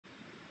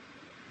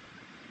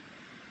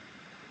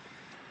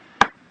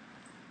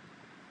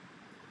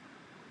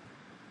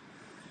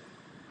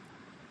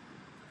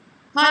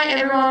Hi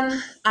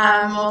everyone,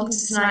 welcome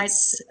to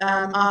tonight's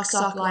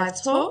Archaeological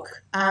live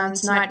talk.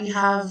 Tonight we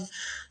have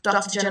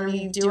Dr.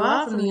 Genevieve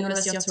Dewar from the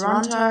University of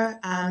Toronto.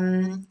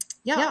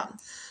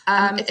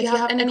 If you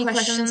have any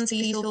questions,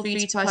 please feel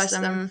free to post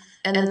them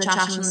in the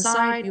chat on the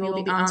side. We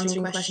will be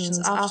answering questions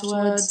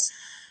afterwards.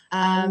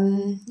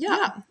 And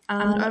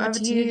over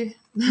to you,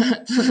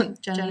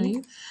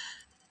 Genevieve.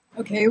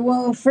 Okay,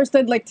 well, first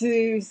I'd like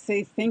to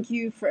say thank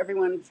you for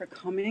everyone for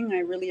coming. I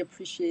really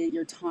appreciate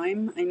your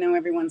time. I know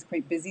everyone's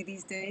quite busy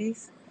these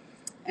days.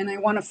 And I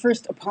want to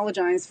first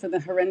apologize for the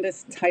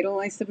horrendous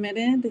title I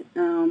submitted.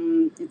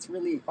 It's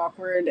really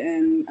awkward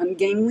and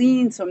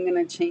ungainly, and so I'm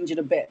going to change it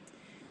a bit.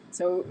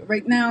 So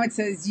right now it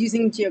says,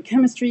 using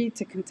geochemistry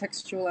to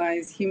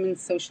contextualize human,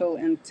 social,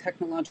 and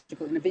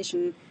technological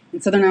innovation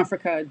in Southern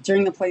Africa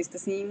during the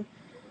Pleistocene,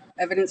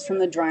 evidence from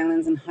the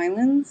drylands and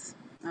highlands.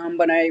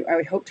 But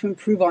I hope to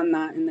improve on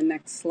that in the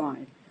next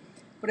slide.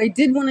 But I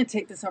did want to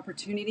take this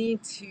opportunity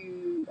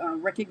to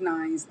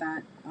recognize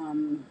that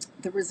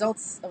the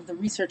results of the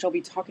research I'll be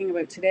talking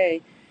about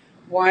today,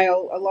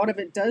 while a lot of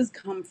it does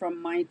come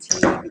from my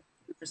team at the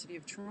University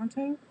of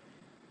Toronto,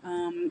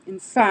 in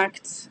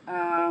fact,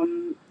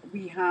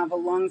 we have a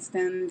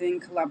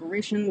long-standing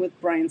collaboration with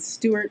Brian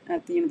Stewart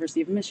at the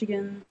University of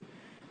Michigan,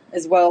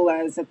 as well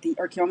as at the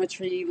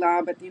Archaeometry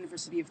Lab at the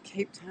University of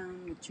Cape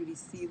Town with Judy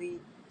Seeley,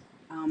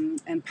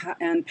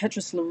 and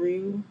Petrus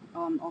LaRue,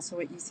 also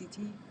at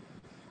UCT.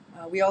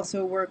 We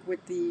also work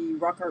with the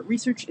Rock Art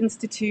Research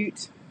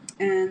Institute,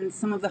 and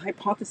some of the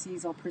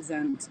hypotheses I'll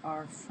present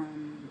are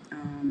from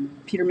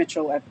Peter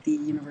Mitchell at the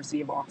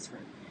University of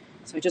Oxford.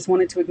 So I just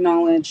wanted to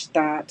acknowledge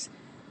that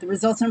the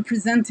results I'm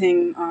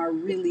presenting are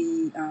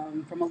really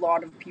from a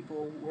lot of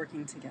people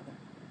working together.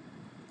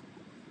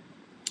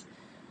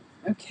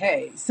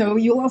 Okay, so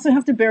you'll also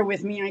have to bear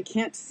with me. I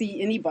can't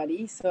see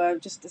anybody, so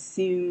I've just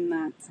assumed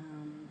that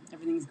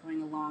everything's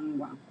going along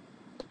well.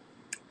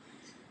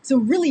 So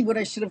really what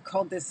I should have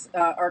called this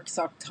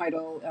ArcSoc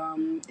title,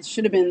 it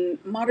should have been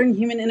Modern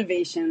Human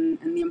Innovation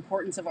and the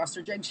Importance of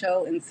Ostrich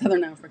Eggshell in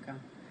Southern Africa.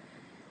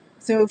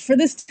 So for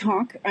this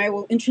talk, I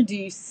will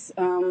introduce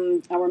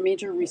our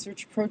major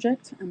research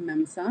project,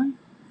 MEMSA.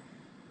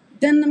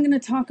 Then I'm going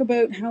to talk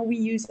about how we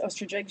use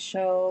ostrich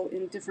eggshell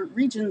in different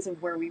regions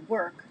of where we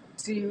work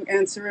to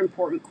answer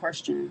important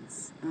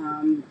questions.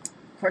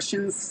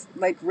 Questions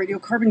like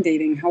radiocarbon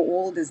dating, how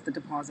old is the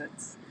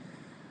deposits?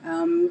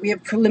 We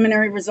have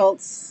preliminary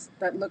results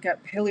that look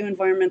at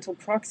paleoenvironmental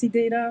proxy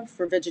data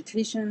for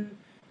vegetation,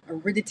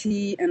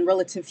 aridity, and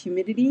relative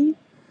humidity.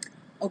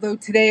 Although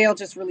today I'll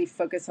just really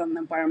focus on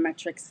the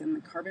biometrics and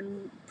the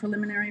carbon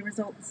preliminary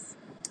results.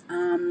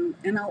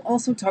 And I'll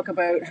also talk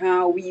about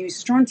how we use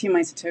strontium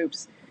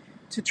isotopes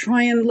to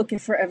try and look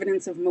for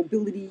evidence of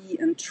mobility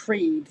and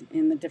trade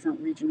in the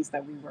different regions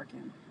that we work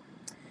in.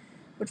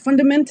 But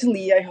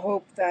fundamentally, I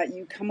hope that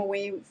you come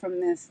away from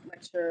this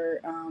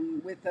lecture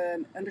with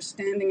an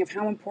understanding of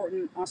how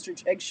important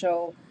ostrich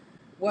eggshell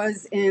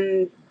was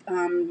in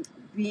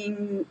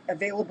being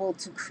available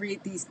to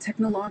create these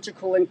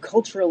technological and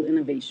cultural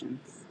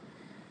innovations.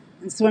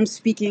 And so I'm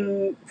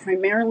speaking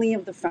primarily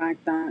of the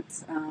fact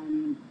that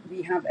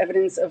we have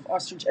evidence of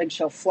ostrich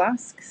eggshell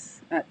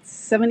flasks at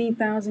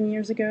 70,000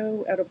 years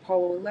ago at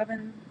Apollo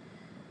 11.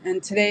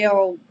 And today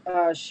I'll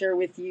share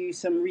with you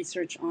some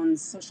research on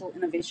social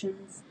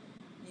innovations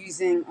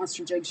using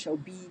ostrich eggshell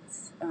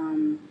beads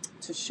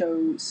to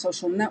show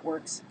social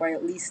networks by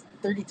at least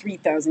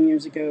 33,000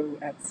 years ago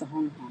at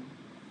Sahonghong.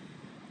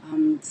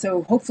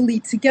 So hopefully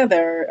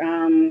together,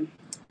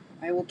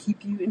 I will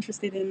keep you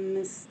interested in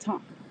this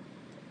talk.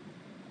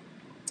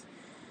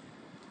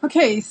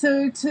 Okay,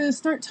 so to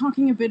start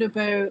talking a bit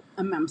about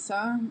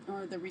MEMSA,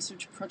 or the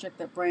research project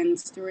that Brian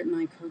Stewart and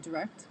I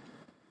co-direct,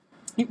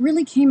 it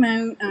really came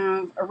out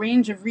of a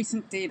range of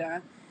recent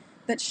data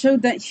that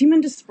showed that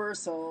human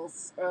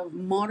dispersals of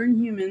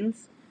modern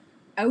humans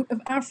out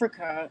of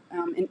Africa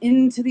and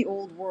into the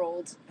old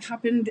world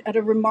happened at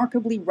a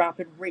remarkably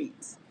rapid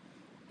rate.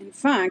 In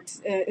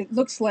fact, it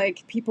looks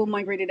like people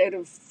migrated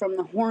from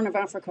the Horn of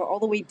Africa all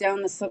the way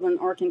down the southern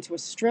arc into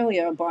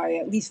Australia by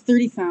at least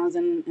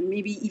 30,000 and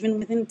maybe even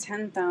within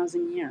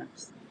 10,000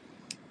 years.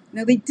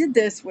 Now, they did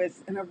this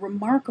with a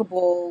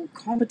remarkable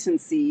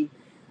competency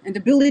and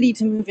ability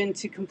to move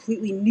into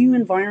completely new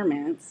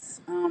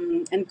environments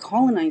and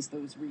colonize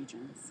those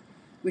regions,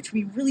 which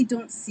we really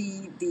don't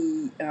see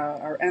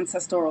our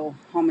ancestral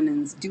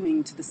hominins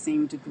doing to the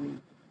same degree.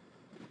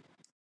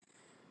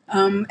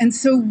 And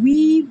so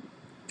we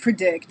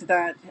predict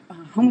that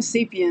Homo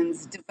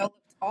sapiens developed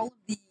all of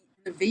the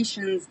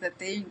innovations that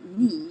they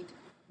need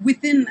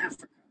within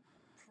Africa,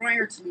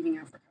 prior to leaving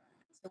Africa.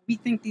 So we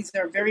think these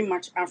are very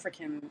much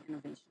African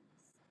innovations.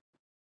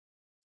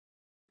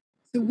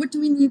 So what do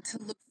we need to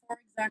look for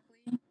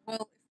exactly?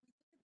 Well,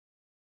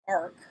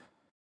 arc.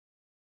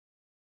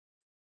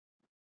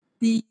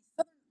 The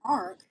southern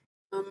arc,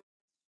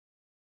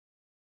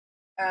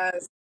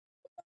 as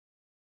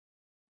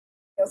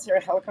is there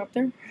a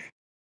helicopter?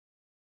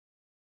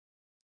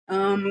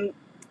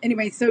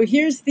 Anyway, so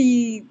here's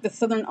the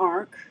southern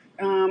arc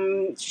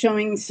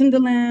showing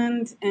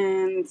Sundaland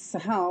and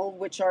Sahel,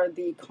 which are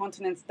the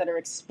continents that are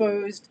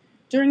exposed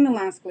during the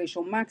last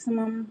glacial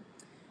maximum,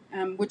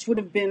 which would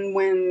have been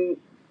when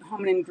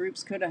hominin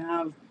groups could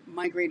have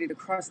migrated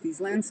across these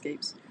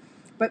landscapes.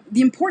 But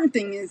the important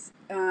thing is,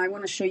 I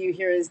want to show you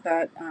here is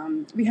that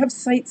we have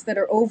sites that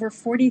are over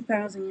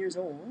 40,000 years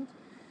old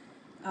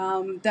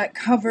that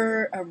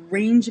cover a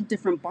range of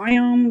different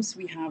biomes.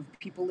 We have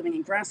people living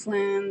in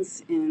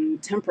grasslands, in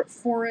temperate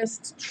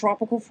forests,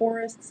 tropical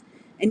forests,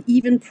 and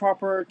even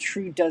proper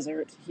true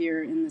desert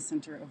here in the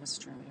center of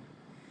Australia.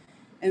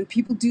 And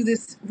people do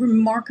this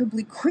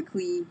remarkably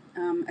quickly,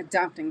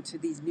 adapting to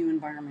these new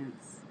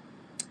environments.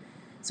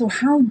 So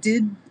how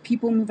did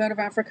people move out of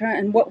Africa,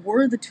 and what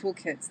were the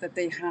toolkits that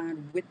they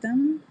had with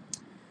them?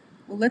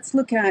 Well, let's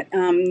look at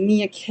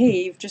Nia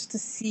Cave just to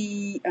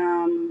see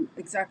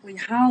exactly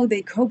how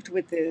they coped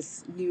with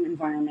this new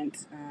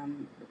environment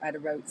at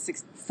about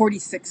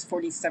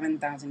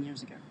 47,000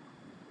 years ago.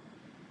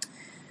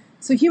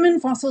 So human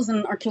fossils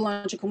and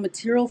archaeological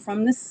material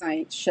from this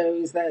site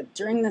shows that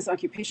during this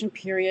occupation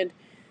period,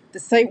 the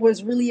site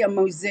was really a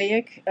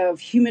mosaic of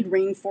humid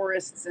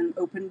rainforests and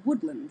open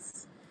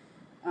woodlands.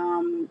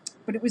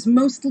 But it was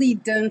mostly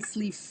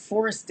densely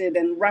forested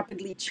and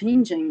rapidly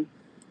changing.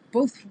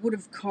 Both would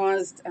have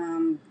caused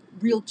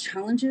real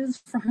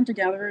challenges for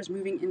hunter-gatherers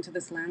moving into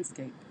this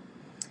landscape.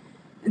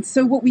 And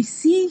so what we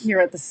see here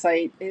at the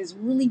site is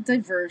really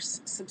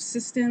diverse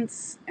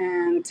subsistence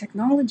and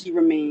technology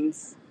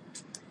remains.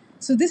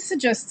 So this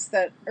suggests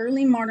that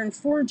early modern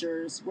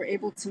foragers were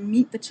able to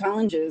meet the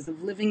challenges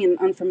of living in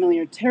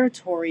unfamiliar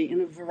territory in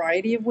a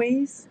variety of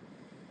ways.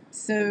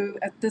 So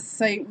at this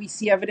site, we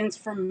see evidence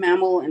for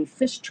mammal and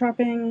fish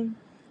trapping,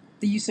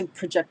 the use of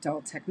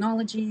projectile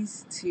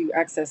technologies to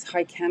access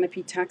high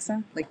canopy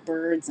taxa like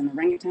birds and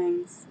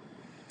orangutans,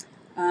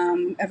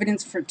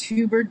 evidence for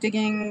tuber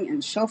digging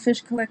and shellfish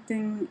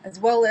collecting, as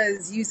well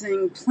as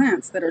using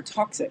plants that are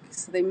toxic.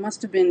 So they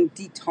must have been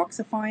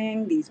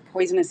detoxifying these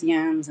poisonous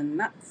yams and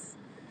nuts.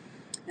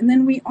 And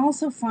then we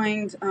also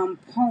find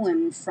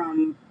pollen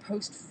from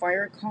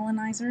post-fire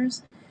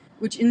colonizers,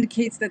 which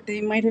indicates that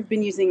they might have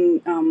been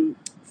using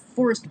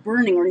forest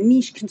burning or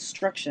niche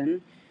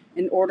construction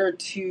in order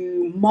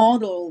to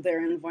model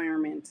their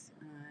environment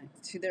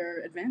to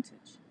their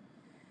advantage.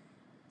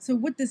 So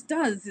what this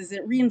does is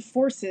it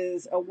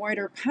reinforces a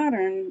wider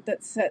pattern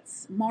that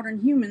sets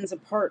modern humans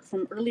apart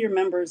from earlier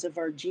members of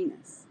our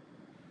genus.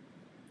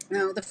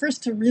 Now, the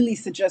first to really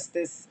suggest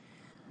this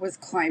was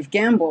Clive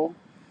Gamble,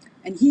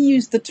 and he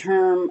used the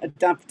term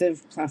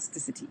adaptive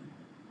plasticity.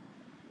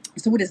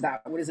 So what is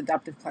that? What is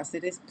adaptive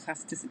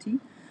plasticity?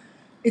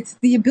 It's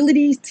the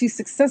ability to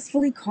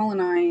successfully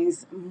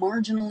colonize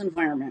marginal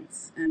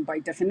environments. And by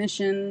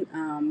definition,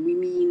 we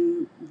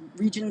mean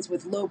regions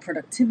with low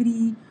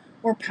productivity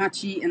or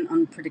patchy and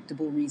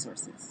unpredictable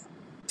resources.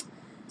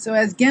 So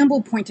as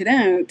Gamble pointed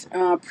out,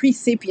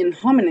 pre-sapient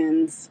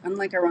hominins,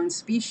 unlike our own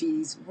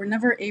species, were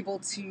never able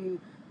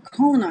to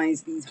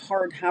colonize these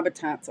hard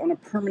habitats on a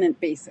permanent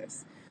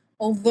basis.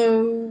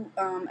 Although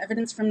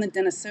evidence from the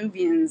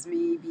Denisovians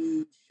may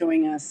be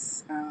showing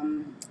us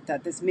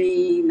that this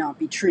may not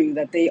be true,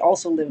 that they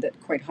also lived at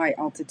quite high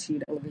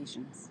altitude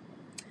elevations.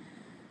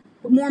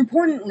 But more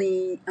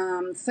importantly,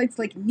 sites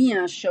like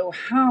Nia show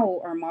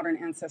how our modern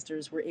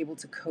ancestors were able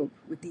to cope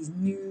with these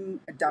new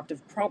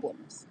adaptive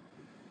problems.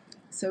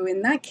 So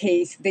in that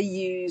case, they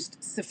used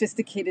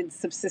sophisticated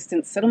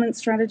subsistence settlement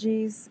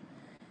strategies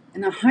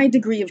and a high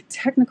degree of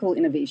technical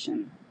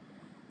innovation.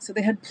 So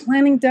they had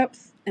planning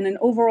depth and an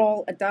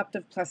overall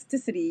adaptive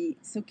plasticity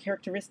so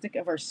characteristic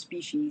of our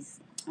species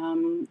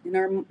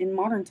in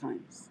modern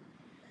times.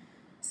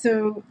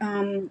 So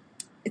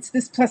it's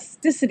this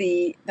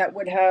plasticity that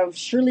would have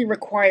surely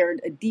required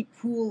a deep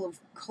pool of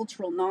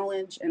cultural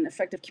knowledge and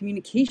effective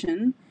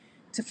communication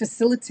to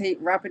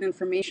facilitate rapid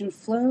information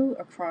flow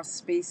across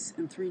space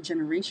and through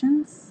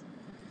generations.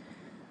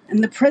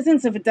 And the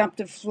presence of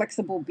adaptive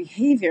flexible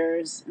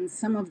behaviors in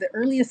some of the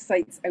earliest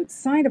sites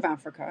outside of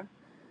Africa,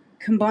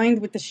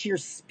 combined with the sheer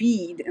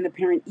speed and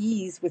apparent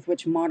ease with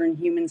which modern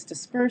humans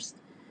dispersed,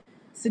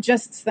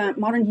 suggests that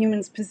modern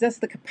humans possess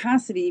the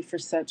capacity for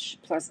such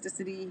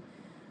plasticity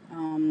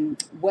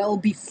well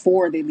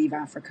before they leave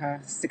Africa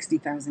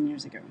 60,000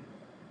 years ago.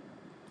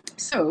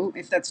 So,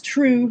 if that's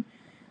true,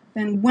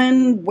 then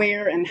when,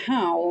 where, and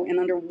how, and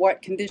under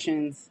what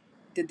conditions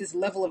did this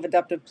level of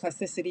adaptive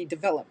plasticity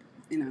develop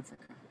in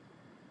Africa?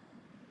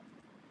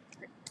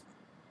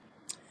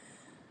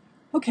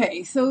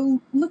 Okay,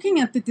 so looking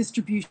at the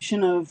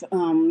distribution of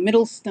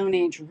Middle Stone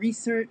Age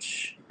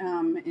research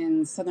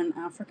in southern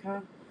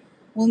Africa,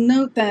 we'll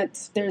note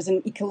that there's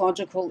an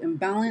ecological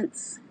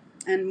imbalance,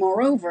 and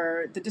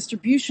moreover, the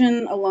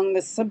distribution along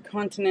the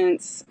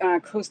subcontinent's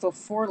coastal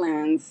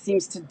forelands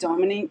seems to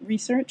dominate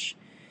research.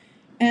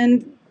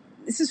 And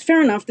this is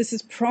fair enough. This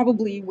is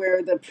probably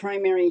where the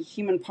primary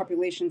human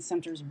population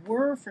centers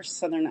were for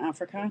southern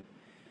Africa.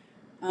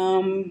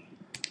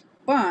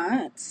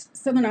 But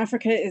southern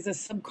Africa is a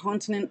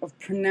subcontinent of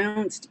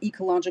pronounced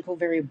ecological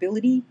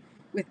variability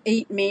with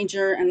 8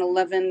 major and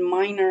 11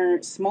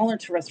 minor, smaller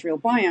terrestrial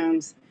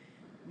biomes,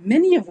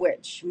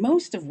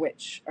 most of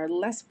which are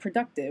less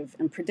productive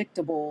and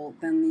predictable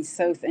than the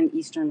south and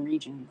eastern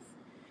regions.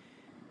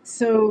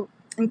 So,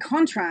 in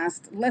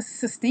contrast, less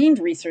sustained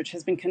research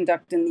has been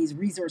conducted in these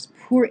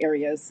resource-poor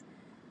areas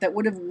that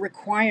would have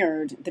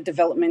required the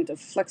development of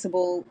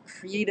flexible,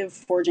 creative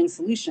foraging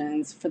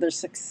solutions for their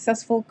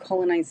successful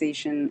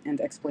colonization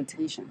and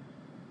exploitation.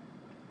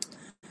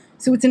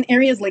 So it's in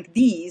areas like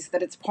these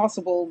that it's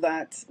possible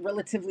that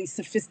relatively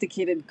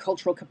sophisticated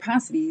cultural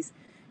capacities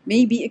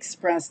may be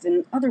expressed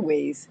in other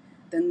ways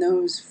than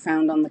those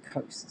found on the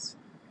coasts.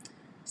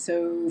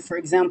 So, for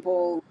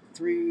example,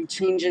 through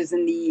changes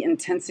in the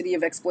intensity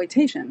of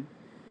exploitation,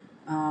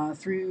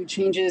 through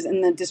changes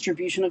in the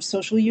distribution of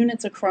social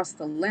units across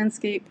the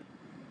landscape,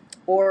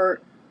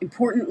 or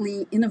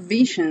importantly,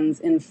 innovations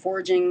in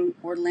foraging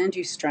or land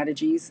use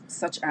strategies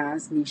such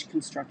as niche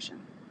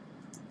construction.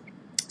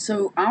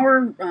 So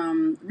our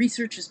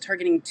research is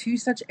targeting 2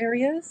 such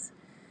areas.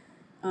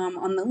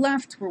 On the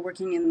left, we're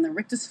working in the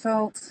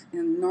Richtersveld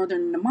in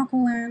northern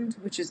Namaqualand,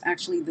 which is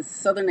actually the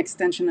southern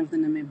extension of the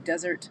Namib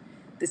Desert.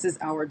 This is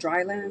our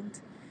dry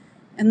land.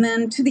 And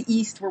then to the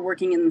east, we're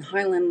working in the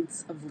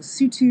highlands of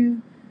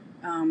Lesotho.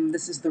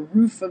 This is the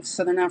roof of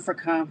southern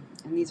Africa,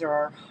 and these are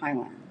our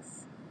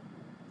highlands.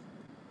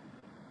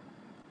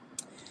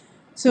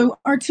 So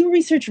our 2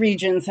 research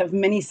regions have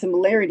many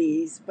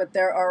similarities, but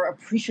there are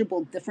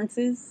appreciable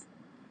differences.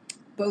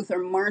 Both are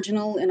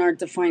marginal in our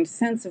defined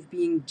sense of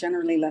being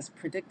generally less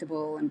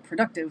predictable and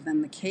productive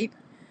than the Cape.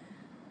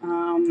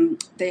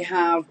 They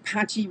have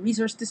patchy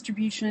resource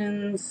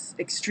distributions,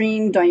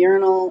 extreme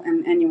diurnal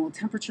and annual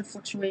temperature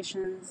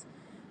fluctuations,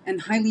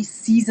 and highly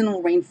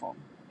seasonal rainfall.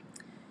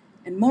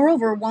 And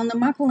moreover, while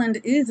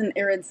Namaqualand is an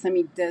arid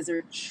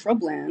semi-desert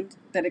shrubland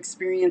that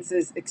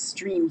experiences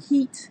extreme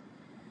heat,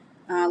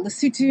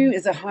 Lesotho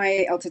is a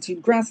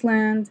high-altitude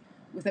grassland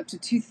with up to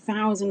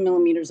 2,000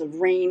 millimeters of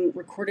rain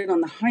recorded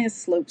on the highest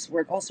slopes,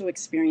 where it also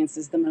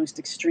experiences the most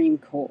extreme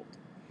cold.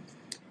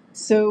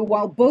 So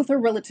while both are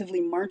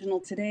relatively marginal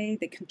today,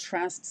 they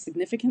contrast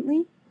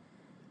significantly,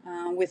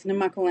 with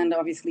Namaqualand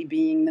obviously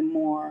being the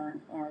more,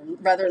 or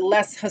rather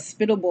less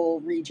hospitable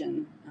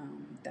region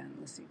than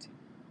Lesotho.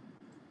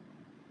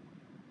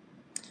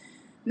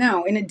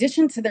 Now, in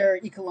addition to their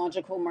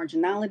ecological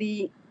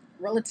marginality,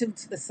 relative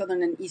to the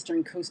southern and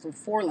eastern coastal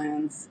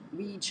forelands,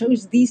 we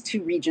chose these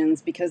 2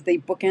 regions because they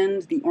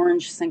bookend the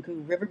Orange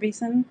Senku River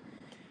Basin,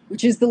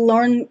 which is the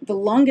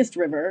longest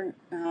river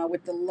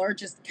with the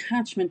largest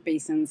catchment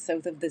basin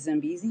south of the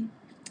Zambezi.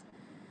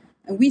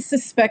 And we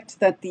suspect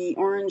that the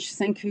Orange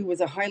Senku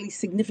was a highly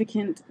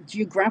significant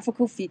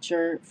geographical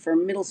feature for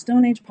Middle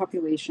Stone Age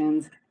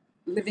populations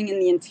living in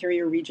the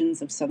interior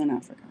regions of southern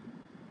Africa.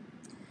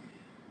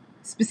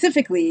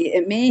 Specifically,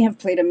 it may have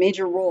played a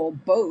major role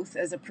both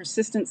as a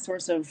persistent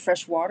source of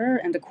fresh water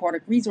and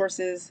aquatic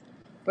resources,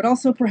 but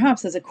also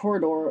perhaps as a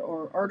corridor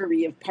or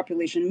artery of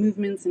population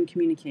movements and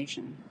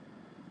communication.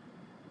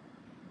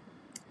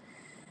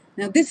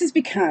 Now, this is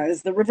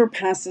because the river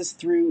passes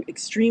through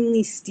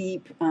extremely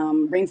steep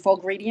rainfall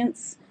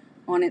gradients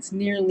on its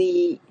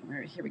nearly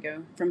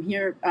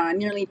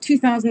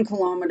 2,000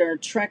 kilometer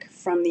trek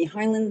from the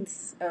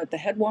highlands at the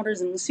headwaters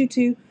in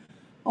Lesotho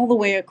all the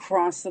way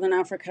across southern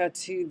Africa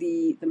to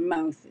the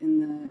mouth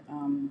in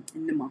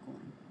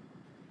Namaqualand.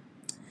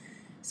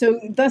 So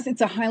thus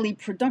it's a highly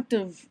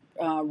productive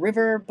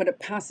river, but it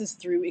passes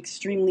through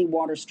extremely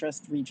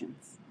water-stressed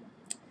regions.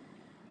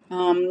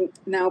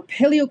 Now,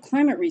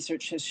 paleoclimate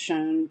research has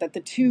shown that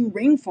the 2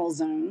 rainfall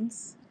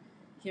zones,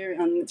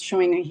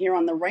 showing here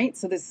on the right,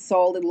 so this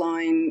solid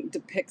line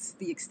depicts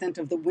the extent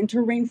of the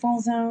winter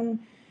rainfall zone,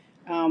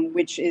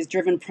 which is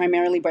driven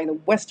primarily by the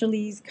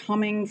westerlies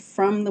coming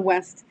from the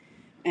west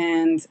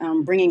and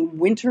bringing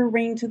winter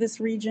rain to this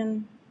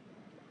region,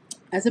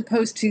 as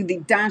opposed to the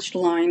dashed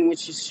line,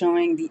 which is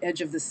showing the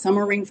edge of the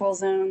summer rainfall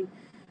zone,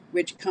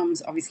 which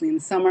comes obviously in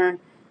summer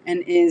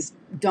and is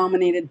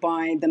dominated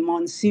by the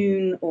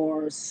monsoon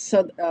or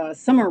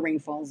summer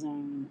rainfall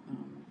zone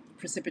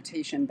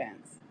precipitation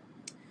bands.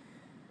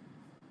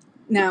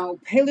 Now,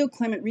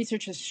 paleoclimate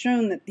research has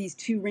shown that these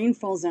 2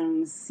 rainfall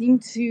zones seem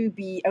to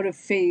be out of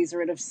phase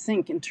or out of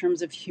sync in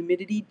terms of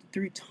humidity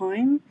through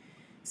time.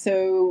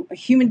 So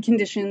humid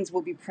conditions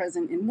will be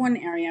present in one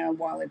area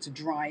while it's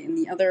dry in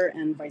the other,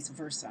 and vice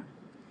versa.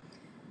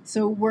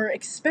 So we're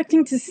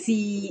expecting to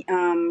see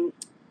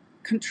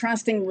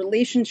contrasting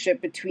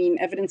relationship between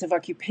evidence of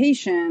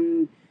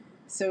occupation.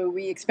 So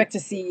we expect to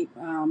see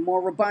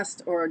more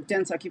robust or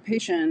dense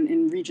occupation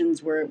in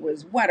regions where it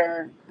was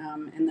wetter,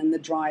 and then the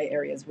dry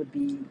areas would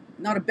be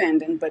not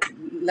abandoned, but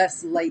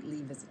less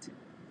lightly visited.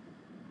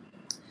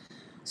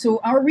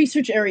 So our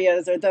research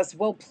areas are thus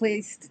well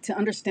placed to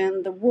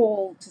understand the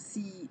role, to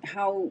see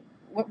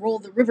what role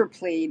the river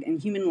played in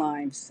human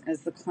lives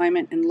as the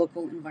climate and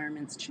local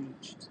environments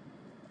changed.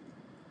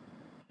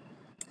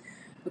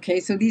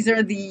 Okay, so these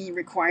are the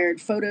required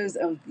photos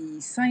of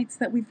the sites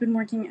that we've been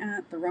working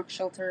at, the rock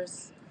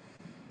shelters.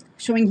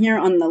 Showing here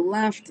on the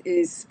left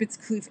is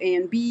Spitzkloof A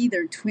and B.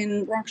 They're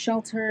twin rock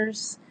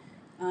shelters.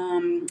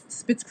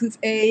 Spitzkloof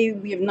A,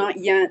 we have not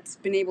yet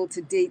been able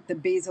to date the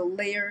basal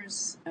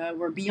layers.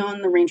 We're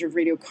beyond the range of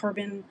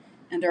radiocarbon,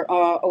 and our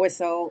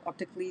OSL,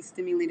 optically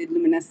stimulated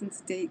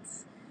luminescence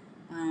dates,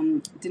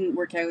 didn't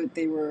work out.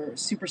 They were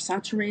super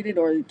saturated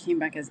or came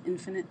back as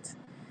infinite.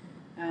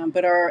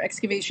 But our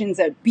excavations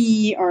at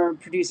B are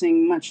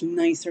producing much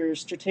nicer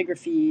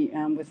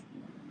stratigraphy with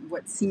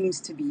what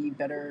seems to be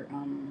better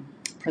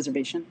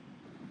preservation.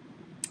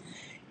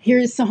 Here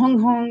is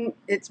Sahong.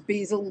 Its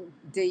basal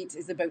date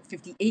is about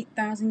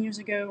 58,000 years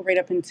ago, right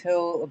up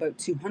until about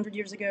 200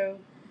 years ago,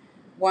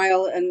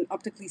 while an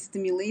optically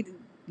stimulated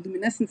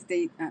luminescence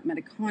date at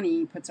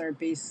Metakani puts our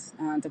base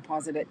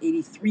deposit at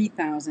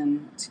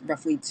 83,000,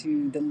 roughly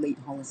to the late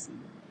Holocene.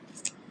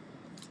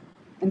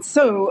 And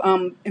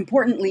so,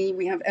 importantly,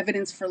 we have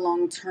evidence for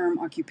long-term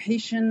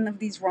occupation of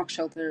these rock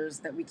shelters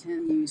that we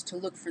can use to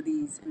look for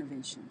these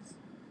innovations.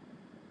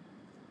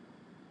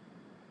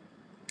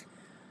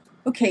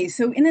 Okay,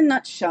 so in a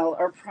nutshell,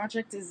 our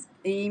project is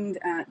aimed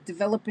at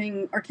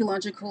developing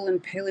archaeological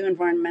and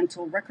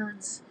paleoenvironmental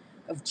records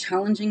of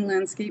challenging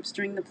landscapes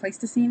during the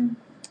Pleistocene.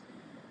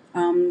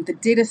 The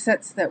data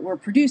sets that we're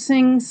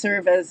producing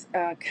serve as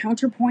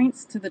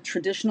counterpoints to the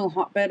traditional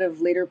hotbed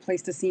of later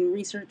Pleistocene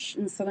research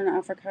in southern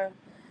Africa,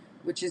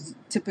 which is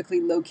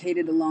typically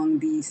located along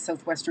the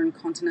southwestern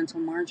continental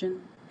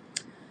margin.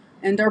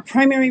 And our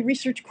primary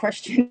research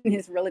question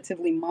is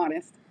relatively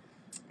modest,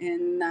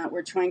 in that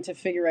we're trying to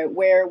figure out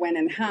where, when,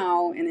 and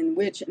how, and in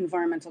which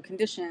environmental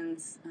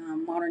conditions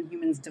modern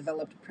humans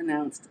developed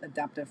pronounced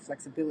adaptive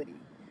flexibility.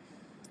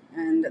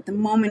 And at the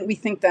moment, we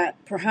think that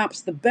perhaps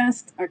the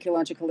best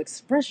archaeological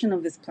expression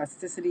of this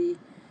plasticity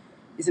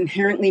is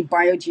inherently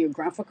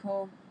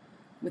biogeographical,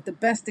 with the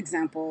best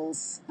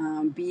examples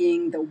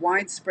being the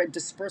widespread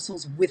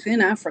dispersals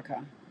within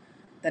Africa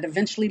that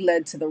eventually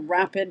led to the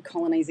rapid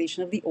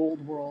colonization of the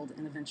Old World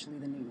and eventually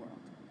the New World.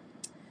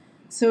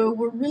 So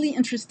we're really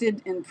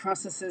interested in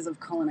processes of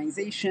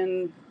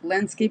colonization,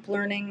 landscape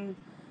learning,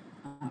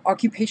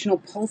 occupational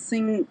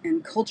pulsing,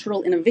 and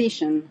cultural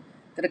innovation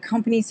that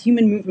accompanies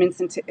human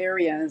movements into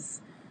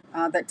areas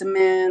that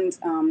demand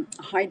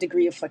a high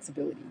degree of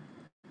flexibility.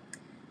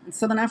 And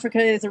Southern Africa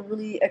is a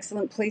really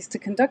excellent place to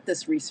conduct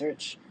this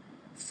research.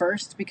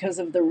 First, because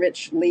of the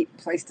rich late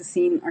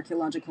Pleistocene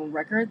archaeological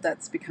record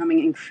that's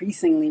becoming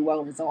increasingly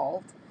well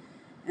resolved.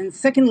 And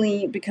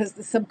secondly, because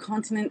the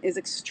subcontinent is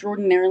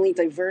extraordinarily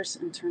diverse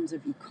in terms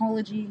of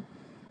ecology,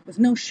 with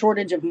no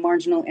shortage of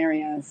marginal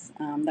areas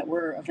that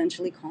were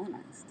eventually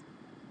colonized.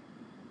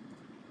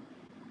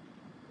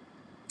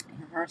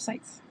 Here are our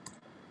sites.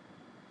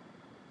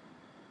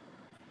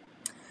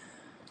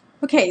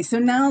 Okay, so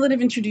now that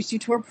I've introduced you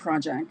to our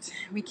project,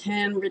 we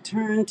can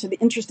return to the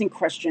interesting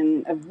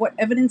question of what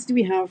evidence do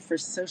we have for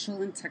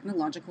social and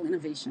technological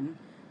innovation,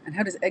 and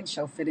how does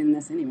eggshell fit in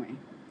this anyway?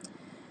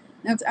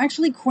 Now, it's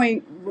actually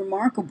quite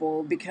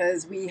remarkable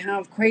because we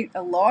have quite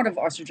a lot of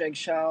ostrich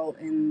eggshell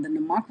in the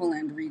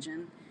Namakwaland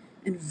region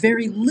and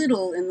very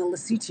little in the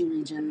Lesotho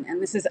region,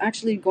 and this is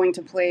actually going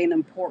to play an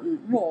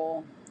important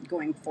role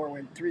going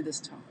forward through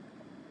this talk.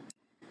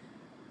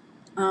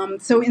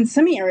 So in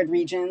semi-arid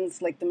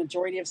regions, like the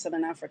majority of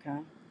southern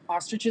Africa,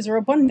 ostriches are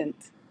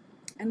abundant.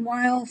 And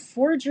while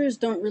foragers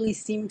don't really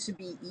seem to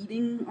be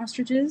eating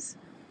ostriches,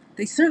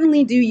 they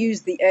certainly do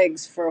use the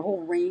eggs for a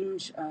whole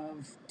range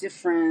of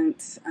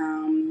different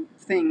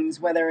things,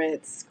 whether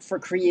it's for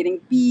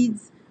creating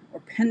beads or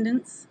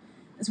pendants,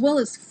 as well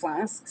as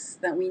flasks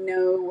that we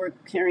know were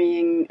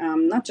carrying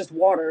not just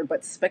water,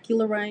 but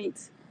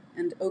specularite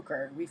and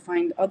ochre. We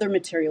find other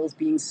materials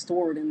being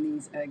stored in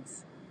these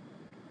eggs.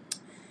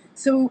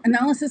 So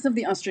analysis of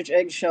the ostrich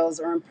eggshells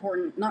are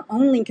important not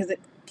only because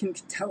it can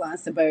tell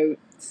us about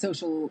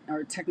social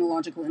or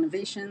technological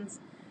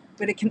innovations,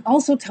 but it can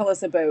also tell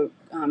us about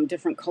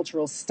different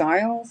cultural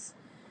styles.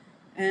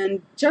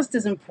 And just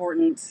as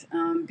important,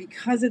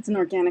 because it's an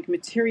organic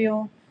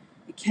material,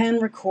 it can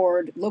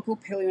record local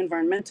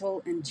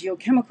paleoenvironmental and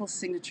geochemical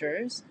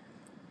signatures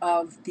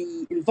of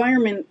the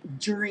environment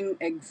during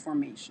egg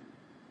formation.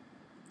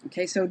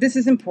 Okay, so this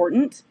is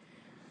important.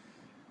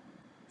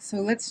 So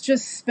let's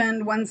just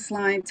spend one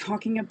slide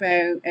talking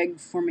about egg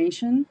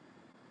formation.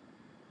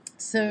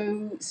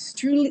 So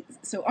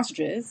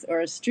ostriches, or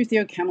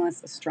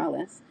Struthiocamelus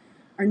australis,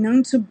 are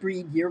known to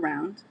breed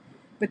year-round,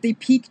 but they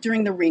peak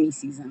during the rainy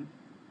season.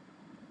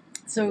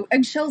 So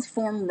eggshells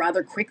form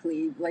rather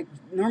quickly, like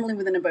normally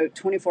within about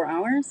 24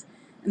 hours,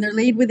 and they're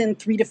laid within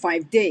 3 to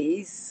 5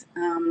 days.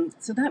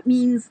 So that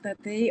means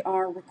that they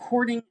are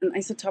recording an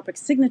isotopic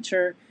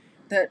signature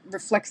that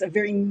reflects a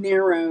very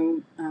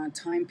narrow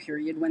time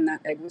period when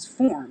that egg was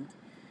formed.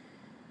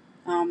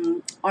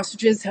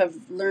 Ostriches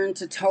have learned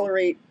to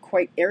tolerate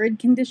quite arid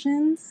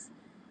conditions,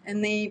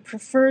 and they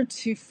prefer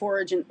to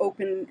forage in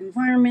open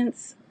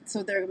environments,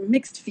 so they're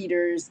mixed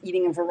feeders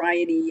eating a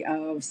variety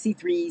of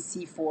C3,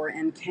 C4,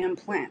 and cam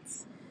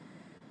plants,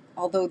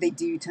 although they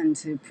do tend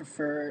to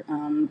prefer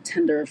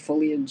tender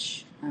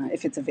foliage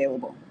if it's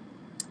available.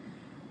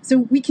 So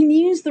we can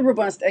use the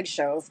robust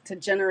eggshells to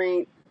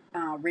generate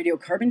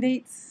radiocarbon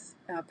dates,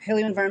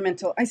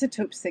 paleoenvironmental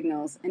isotope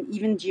signals, and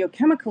even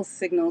geochemical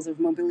signals of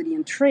mobility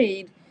and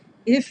trade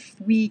if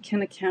we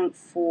can account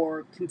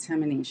for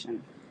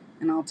contamination.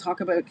 And I'll talk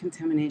about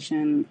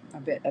contamination a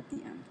bit at the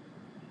end.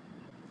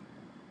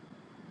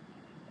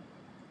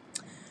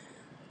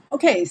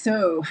 Okay,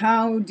 so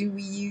how do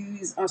we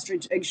use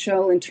ostrich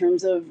eggshell in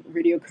terms of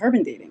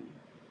radiocarbon dating?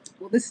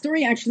 Well, this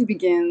story actually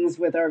begins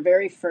with our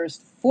very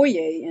first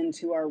foray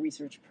into our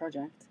research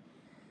project,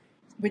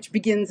 which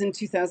begins in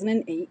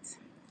 2008,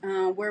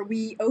 where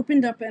we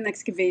opened up an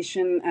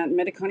excavation at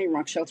Medicani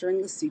Rock Shelter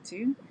in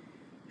Lesotho,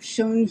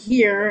 shown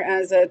here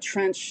as a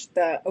trench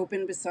that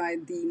opened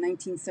beside the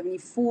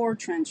 1974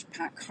 trench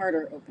Pat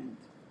Carter opened.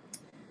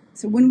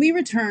 So when we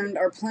returned,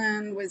 our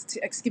plan was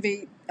to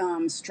excavate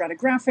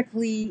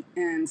stratigraphically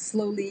and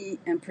slowly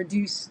and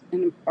produce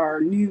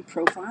our new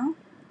profile,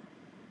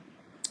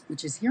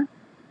 which is here.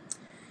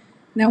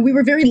 Now, we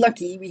were very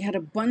lucky. We had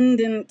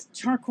abundant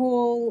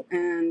charcoal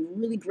and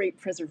really great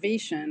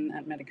preservation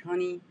at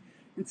Medicani.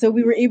 And so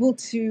we were able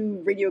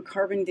to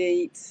radiocarbon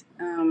date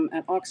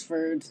at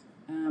Oxford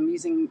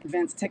using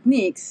advanced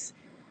techniques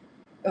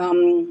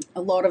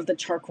a lot of the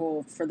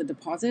charcoal for the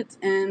deposit.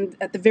 And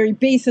at the very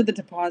base of the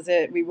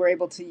deposit, we were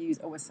able to use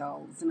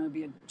OSL.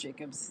 Zenobia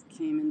Jacobs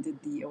came and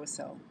did the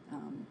OSL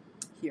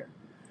here.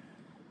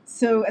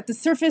 So at the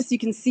surface, you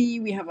can see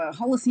we have a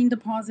Holocene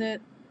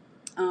deposit,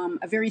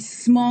 a very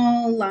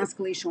small last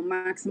glacial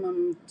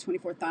maximum,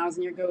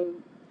 24,000 year ago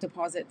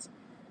deposit,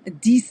 a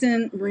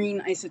decent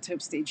marine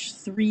isotope stage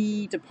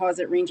 3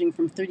 deposit ranging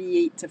from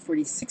 38 to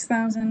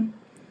 46,000,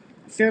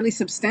 a fairly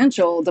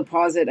substantial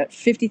deposit at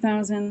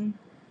 50,000,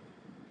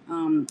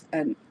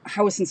 a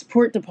Howison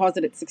support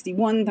deposit at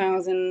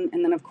 61,000,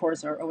 and then of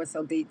course our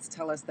OSL dates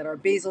tell us that our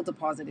basal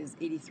deposit is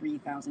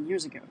 83,000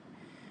 years ago.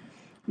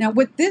 Now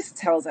what this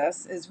tells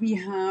us is we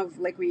have,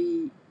 like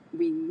we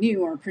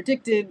knew or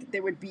predicted,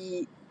 there would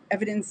be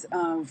evidence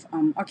of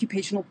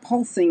occupational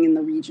pulsing in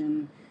the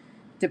region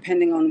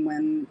depending on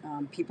when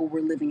people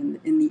were living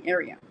in the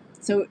area.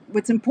 So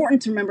what's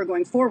important to remember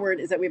going forward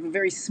is that we have a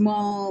very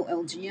small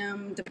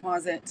LGM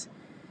deposit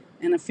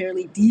and a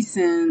fairly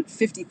decent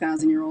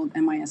 50,000-year-old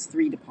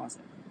MIS3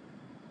 deposit.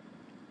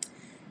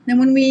 Now,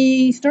 when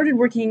we started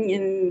working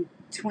in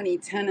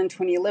 2010 and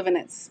 2011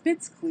 at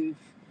Spitzkloof,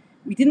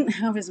 we didn't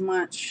have as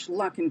much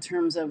luck in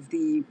terms of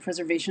the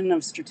preservation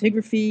of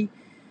stratigraphy.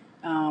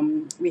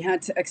 We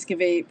had to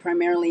excavate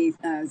primarily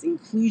as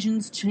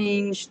inclusions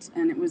changed,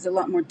 and it was a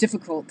lot more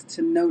difficult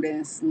to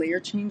notice layer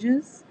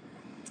changes.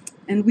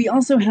 And we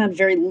also had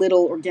very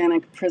little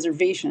organic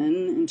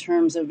preservation in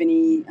terms of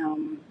any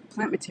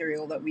plant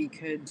material that we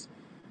could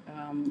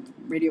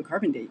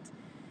radiocarbon date.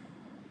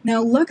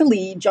 Now,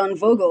 luckily, John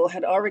Vogel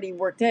had already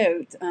worked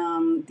out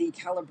the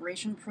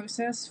calibration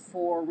process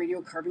for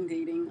radiocarbon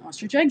dating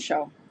ostrich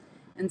eggshell.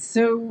 And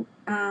so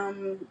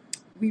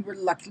we were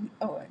lucky.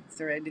 Oh,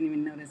 sorry, I didn't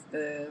even notice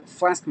the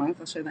flask mouth.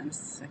 I'll show that in a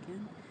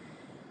second.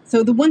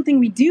 So the one thing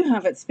we do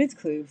have at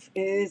Spitzkloof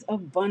is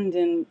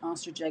abundant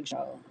ostrich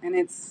eggshell. And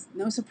it's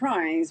no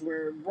surprise,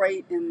 we're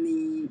right in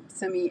the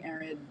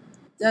semi-arid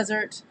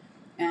desert.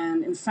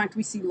 And in fact,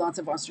 we see lots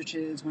of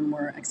ostriches when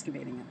we're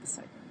excavating at the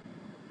site.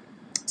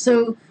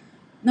 So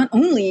not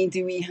only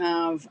do we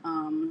have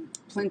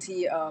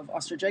plenty of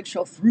ostrich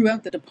eggshell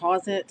throughout the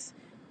deposit,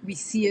 we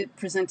see it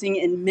presenting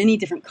in many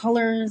different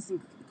colors,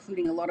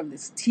 including a lot of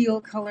this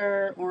teal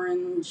color,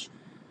 orange,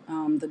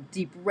 the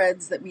deep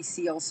reds that we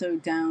see also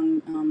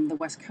down the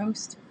west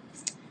coast.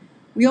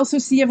 We also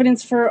see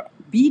evidence for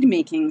bead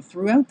making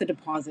throughout the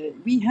deposit.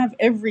 We have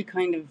every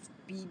kind of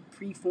bead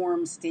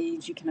preform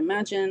stage you can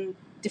imagine,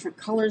 different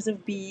colors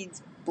of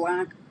beads,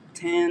 black,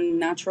 tan,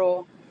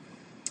 natural.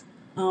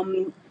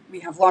 We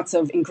have lots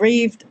of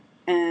engraved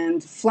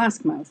and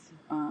flask mouth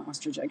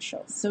ostrich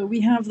eggshells. So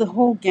we have the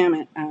whole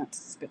gamut at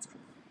Spitzkloof.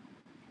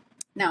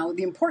 Now,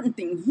 the important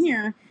thing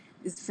here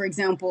is, for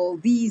example,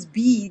 these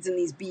beads and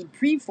these bead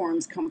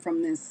preforms come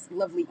from this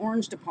lovely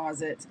orange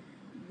deposit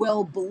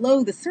well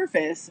below the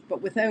surface,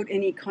 but without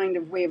any kind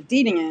of way of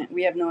dating it,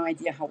 we have no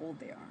idea how old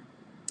they are.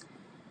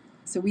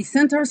 So we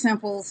sent our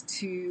samples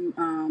to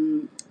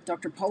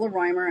Dr. Paula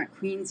Reimer at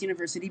Queen's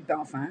University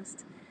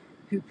Belfast,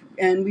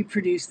 and we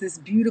produced this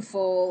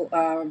beautiful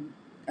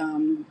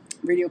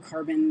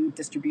radiocarbon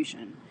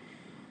distribution.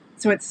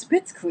 So at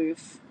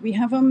Spitzkloof, we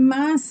have a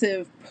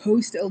massive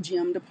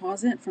post-LGM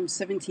deposit from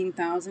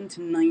 17,000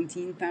 to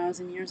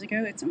 19,000 years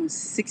ago. It's almost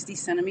 60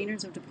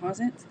 centimeters of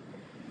deposit.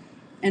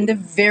 And a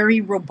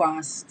very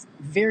robust,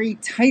 very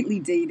tightly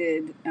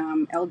dated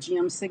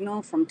LGM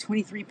signal from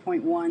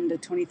 23.1 to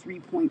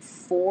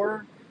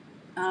 23.4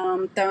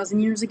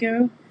 thousand years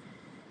ago.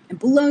 And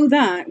below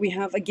that, we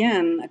have,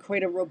 again,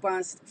 quite a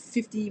robust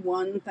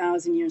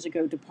 51,000 years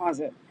ago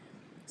deposit.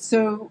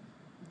 So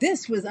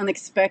this was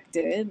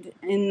unexpected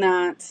in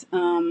that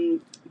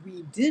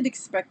we did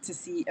expect to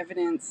see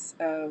evidence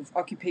of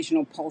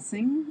occupational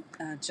pulsing,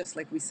 just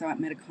like we saw at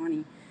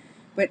Medicani.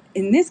 But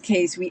in this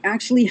case, we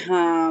actually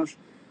have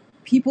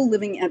people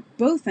living at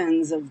both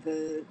ends of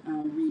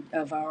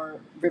our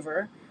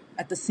river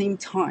at the same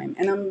time.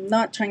 And I'm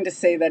not trying to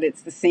say that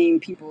it's the same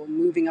people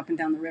moving up and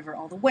down the river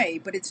all the way,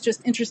 but it's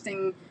just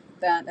interesting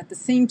that at the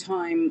same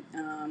time,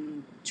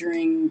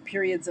 during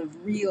periods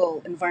of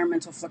real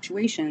environmental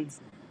fluctuations,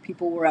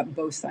 people were at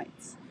both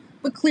sites.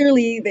 But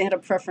clearly they had a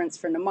preference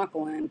for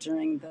Namaqualand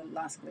during the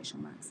last glacial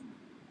maximum.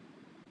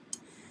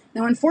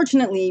 Now,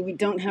 unfortunately, we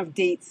don't have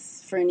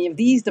dates for any of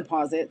these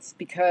deposits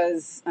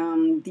because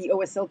the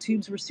OSL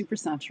tubes were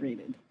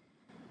supersaturated.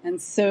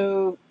 And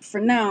so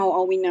for now,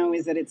 all we know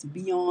is that it's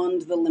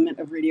beyond the limit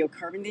of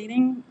radiocarbon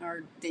dating.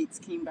 Our dates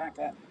came back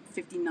at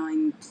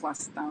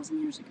 59,000+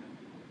 years ago.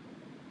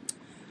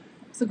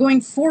 So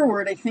going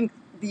forward, I think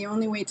the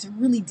only way to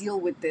really deal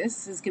with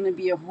this is going to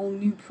be a whole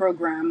new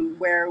program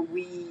where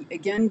we,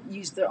 again,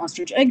 use the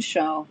ostrich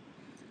eggshell.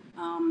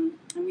 And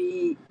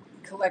we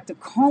collect a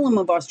column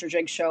of ostrich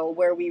eggshell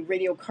where we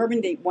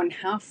radiocarbon date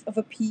 1/2 of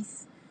a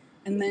piece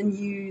and then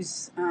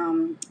use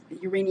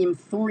uranium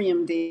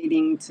thorium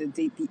dating to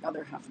date the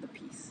other half of the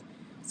piece.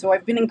 So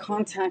I've been in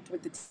contact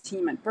with the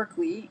team at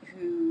Berkeley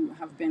who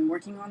have been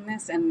working on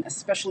this and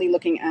especially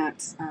looking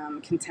at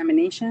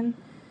contamination.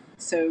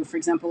 So for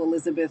example,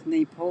 Elizabeth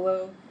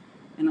Napolo,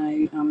 and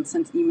I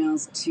sent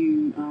emails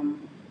to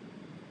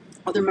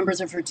other members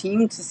of her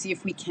team to see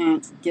if we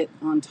can't get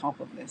on top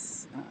of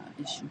this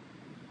issue.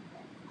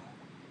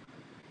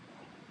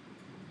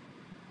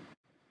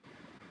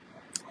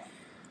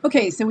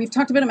 Okay, so we've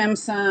talked about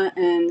MEMSA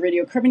and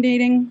radiocarbon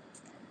dating.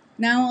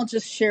 Now I'll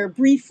just share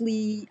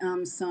briefly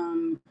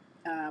some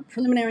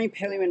preliminary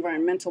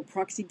paleoenvironmental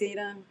proxy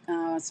data,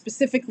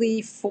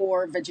 specifically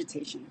for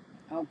vegetation.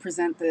 I'll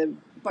present the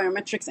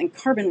biometrics and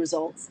carbon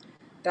results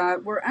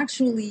that were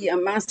actually a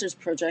master's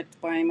project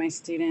by my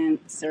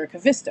student, Sarah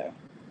Cavisto.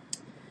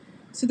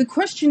 So the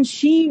question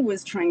she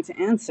was trying to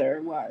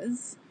answer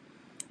was,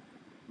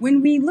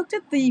 when we looked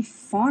at the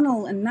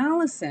faunal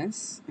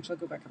analysis, actually I'll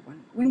go back up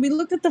one. When we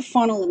looked at the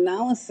faunal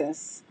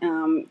analysis,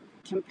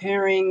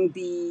 comparing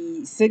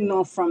the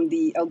signal from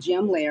the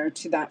LGM layer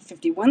to that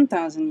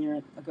 51,000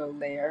 year ago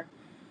layer,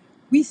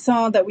 we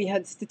saw that we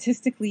had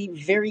statistically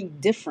very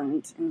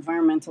different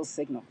environmental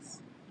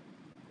signals.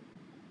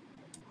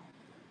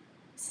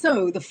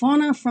 So the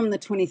fauna from the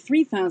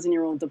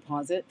 23,000-year-old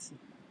deposit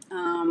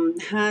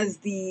has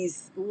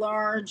these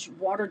large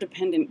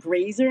water-dependent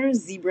grazers,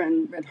 zebra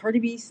and red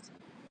hartebeest,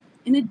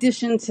 in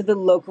addition to the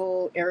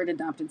local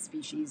arid-adapted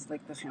species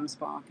like the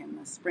gemsbok and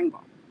the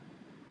springbok.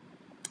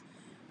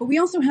 But we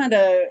also had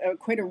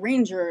quite a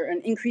range or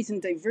an increase in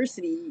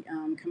diversity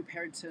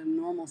compared to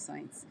normal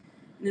sites.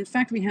 And in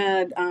fact, we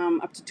had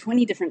up to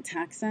 20 different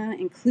taxa,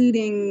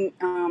 including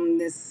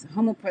this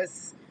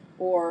homopus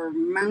or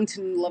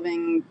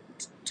mountain-loving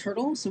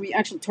turtle. So we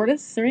actually,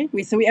 tortoise, sorry.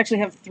 So we actually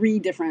have 3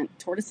 different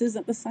tortoises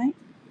at the site.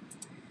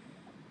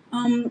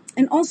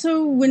 And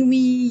also when we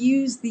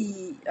use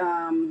the,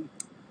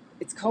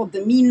 it's called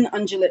the mean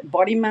ungulate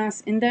body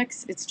mass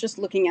index. It's just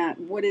looking at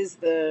what is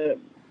the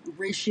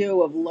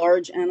ratio of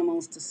large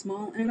animals to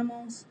small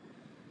animals.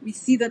 We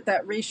see that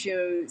that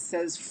ratio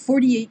says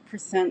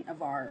 48%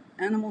 of our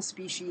animal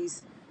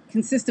species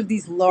consist of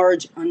these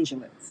large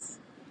ungulates.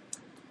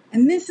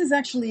 And this is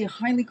actually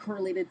highly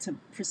correlated to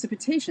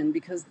precipitation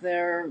because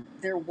they're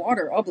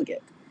water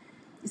obligate.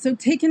 So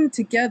taken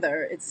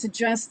together, it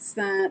suggests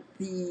that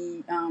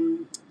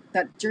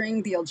that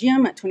during the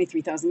LGM at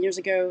 23,000 years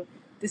ago,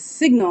 this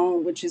signal,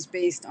 which is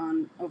based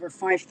on over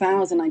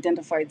 5,000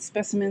 identified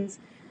specimens,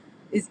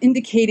 is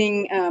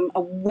indicating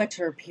a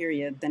wetter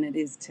period than it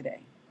is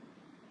today.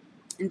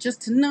 And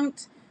just to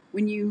note,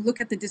 when you look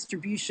at the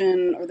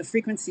distribution or the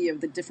frequency of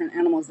the different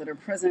animals that are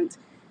present,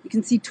 you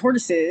can see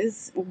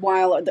tortoises,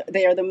 while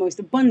they are the most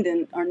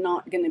abundant, are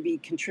not going to be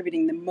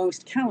contributing the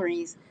most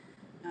calories,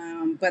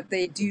 but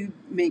they do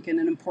make an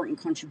important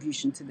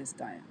contribution to this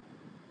diet.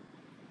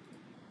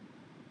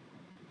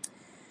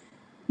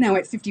 Now,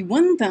 at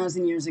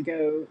 51,000 years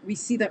ago, we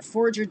see that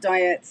forager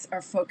diets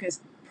are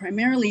focused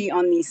primarily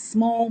on these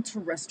small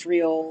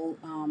terrestrial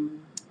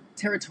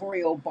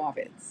territorial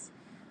bovids,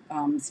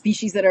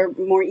 species that are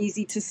more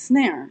easy to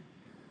snare,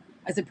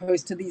 as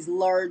opposed to these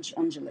large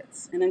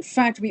ungulates. And in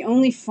fact, we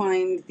only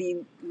find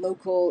the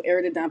local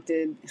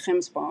arid-adapted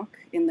gemsbok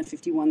in the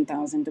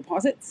 51,000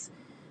 deposits,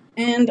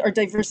 and our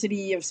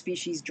diversity of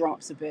species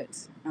drops a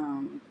bit,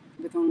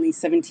 with only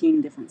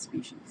 17 different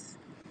species.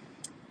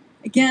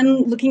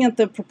 Again, looking at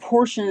the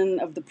proportion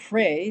of the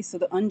prey, so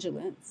the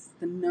ungulates,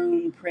 the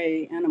known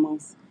prey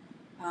animals,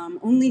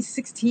 only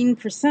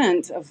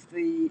 16% of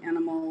the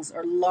animals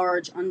are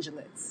large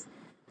ungulates.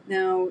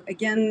 Now,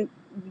 again,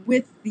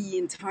 with the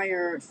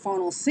entire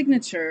faunal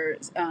signature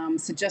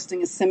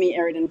suggesting a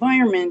semi-arid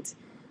environment,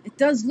 it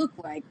does look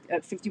like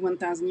at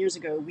 51,000 years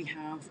ago we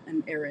have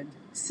an arid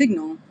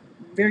signal,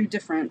 very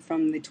different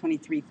from the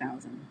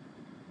 23,000.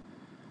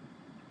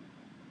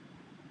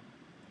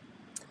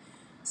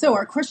 So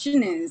our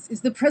question is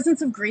the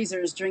presence of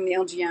grazers during the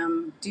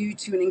LGM due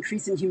to an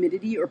increase in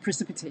humidity or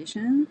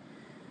precipitation?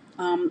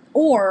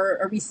 Or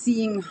are we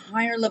seeing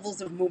higher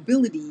levels of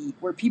mobility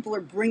where people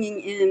are bringing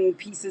in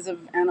pieces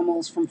of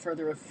animals from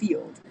further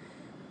afield?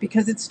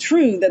 Because it's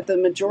true that the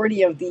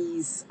majority of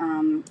these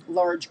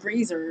large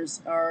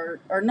grazers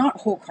are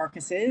not whole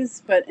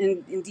carcasses, but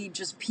indeed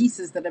just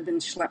pieces that have been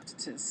schlepped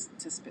to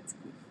Spitzkey.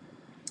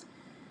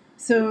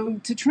 So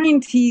to try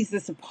and tease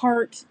this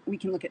apart, we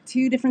can look at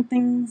two different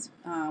things.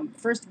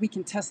 First, we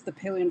can test the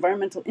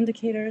paleoenvironmental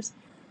indicators,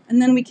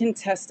 and then we can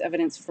test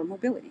evidence for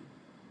mobility.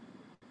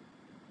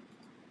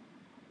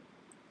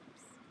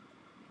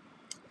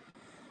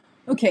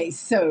 Okay,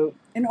 so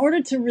in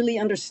order to really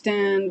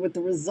understand what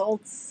the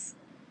results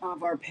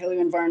of our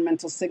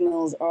paleoenvironmental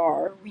signals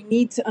are, we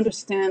need to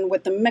understand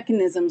what the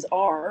mechanisms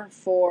are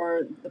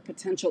for the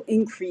potential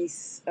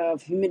increase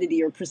of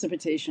humidity or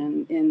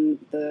precipitation in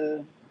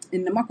the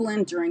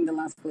muckland during the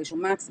last glacial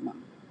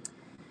maximum.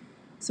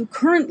 So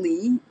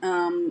currently,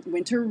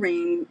 winter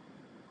rain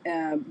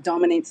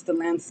dominates the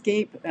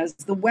landscape as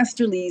the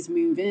westerlies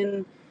move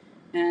in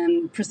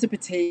and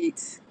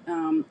precipitate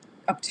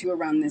up to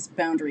around this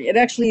boundary. It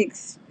actually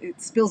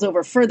it spills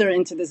over further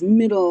into this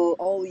middle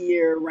all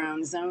year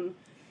round zone.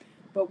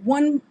 But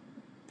one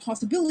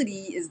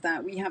possibility is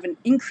that we have an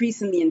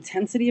increase in the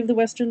intensity of the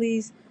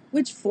westerlies,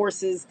 which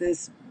forces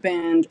this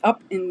band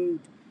up into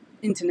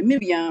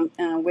Namibia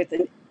with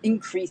an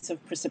increase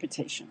of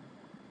precipitation.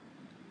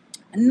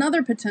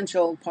 Another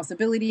potential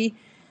possibility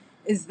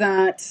is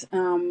that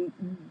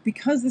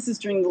because this is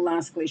during the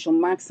last glacial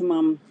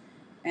maximum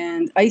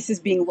and ice is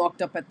being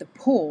locked up at the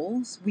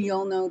poles, we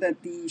all know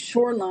that the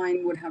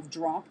shoreline would have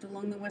dropped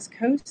along the west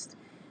coast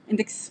and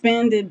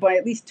expanded by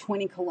at least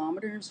 20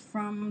 kilometers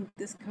from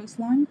this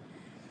coastline.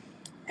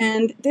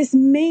 And this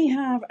may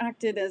have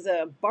acted as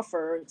a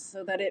buffer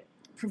so that it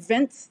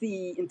prevents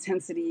the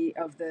intensity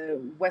of the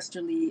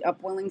westerly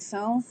upwelling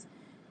cells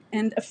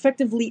and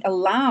effectively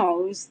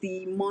allows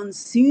the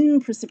monsoon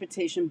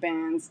precipitation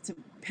bands to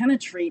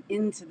penetrate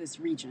into this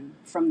region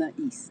from the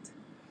east.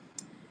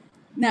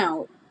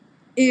 Now,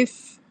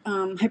 if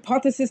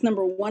hypothesis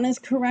number one is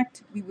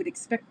correct, we would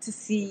expect to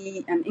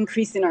see an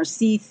increase in our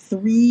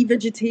C3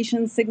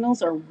 vegetation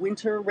signals, or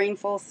winter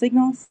rainfall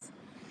signals.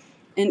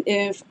 And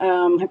if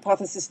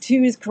hypothesis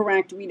two is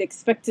correct, we'd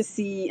expect to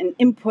see an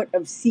input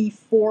of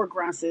C4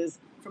 grasses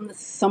from the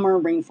summer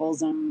rainfall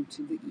zone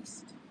to the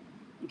east.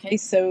 Okay,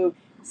 so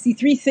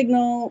C3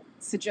 signal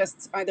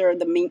suggests either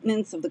the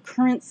maintenance of the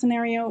current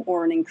scenario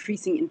or an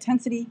increasing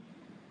intensity,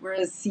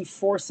 whereas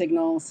C4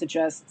 signal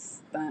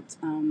suggests that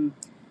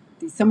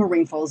the summer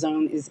rainfall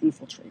zone is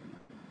infiltrating.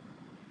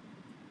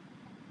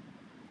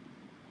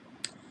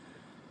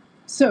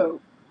 So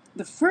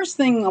the first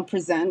thing I'll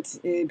present,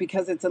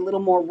 because it's a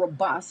little more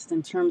robust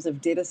in terms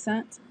of data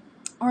set,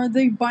 are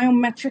the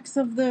biometrics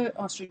of the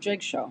ostrich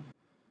eggshell.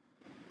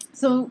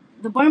 So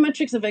the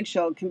biometrics of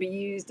eggshell can be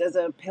used as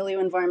a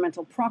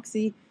paleoenvironmental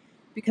proxy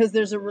because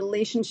there's a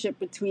relationship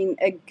between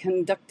egg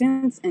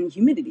conductance and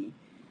humidity.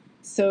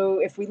 So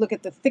if we look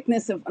at the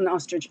thickness of an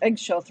ostrich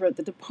eggshell throughout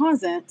the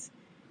deposit,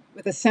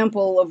 with a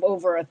sample of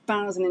over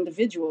 1,000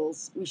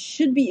 individuals, we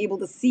should be able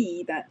to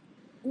see that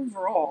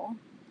overall,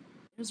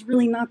 there's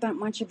really not that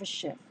much of a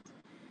shift.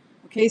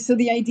 Okay, so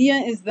the idea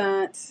is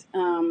that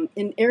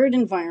in arid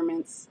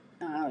environments,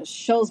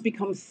 shells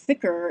become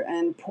thicker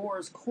and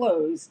pores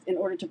closed in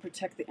order to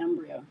protect the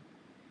embryo.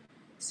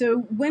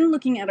 So when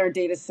looking at our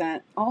data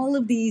set, all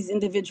of these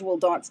individual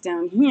dots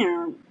down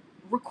here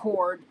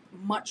record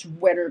much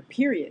wetter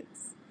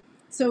periods.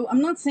 So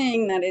I'm not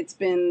saying that it's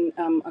been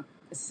a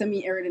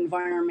semi-arid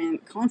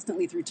environment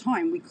constantly through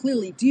time. We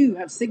clearly do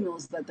have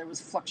signals that there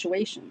was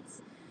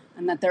fluctuations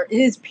and that there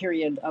is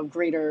period of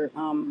greater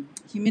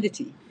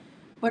humidity.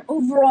 But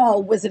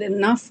overall, was it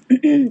enough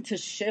to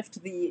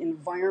shift the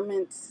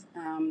environment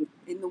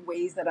in the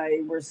ways that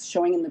I was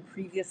showing in the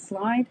previous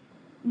slide?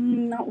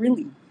 Not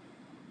really.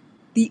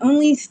 The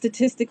only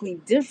statistically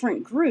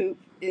different group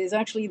is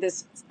actually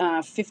this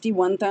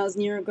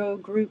 51,000 year ago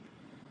group.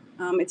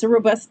 It's a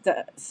robust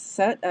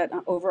set at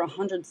over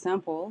 100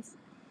 samples,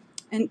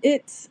 and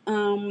it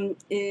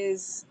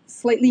is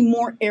slightly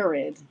more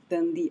arid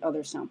than the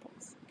other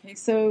samples. Okay,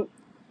 so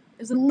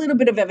there's a little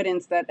bit of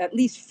evidence that at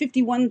least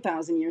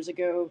 51,000 years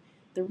ago,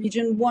 the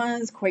region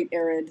was quite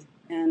arid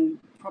and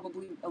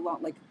probably a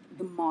lot like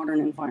the modern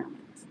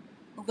environment.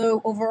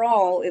 Although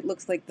overall, it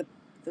looks like the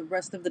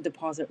rest of the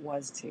deposit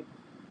was too.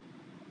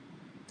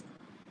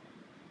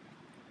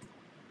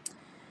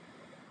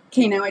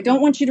 Okay, now I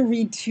don't want you to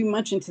read too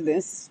much into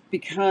this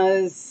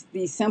because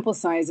the sample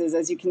sizes,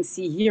 as you can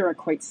see here, are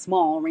quite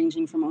small,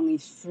 ranging from only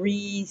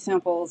 3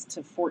 samples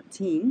to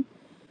 14.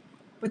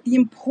 But the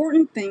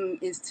important thing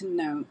is to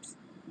note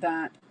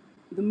that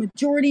the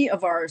majority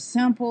of our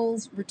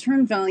samples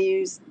return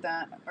values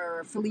that are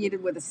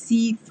affiliated with a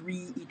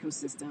C3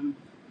 ecosystem,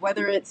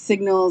 whether it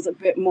signals a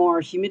bit more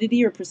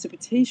humidity or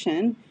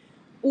precipitation,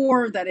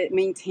 or that it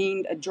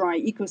maintained a dry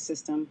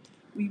ecosystem.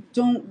 We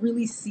don't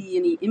really see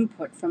any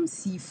input from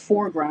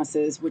C4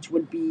 grasses, which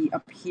would be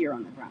up here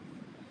on the graph.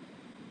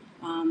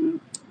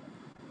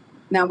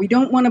 Now, we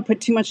don't want to put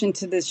too much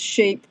into this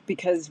shape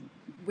because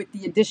with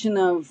the addition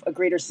of a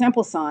greater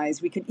sample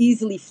size, we could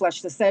easily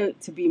flesh this out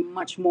to be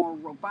much more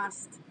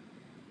robust.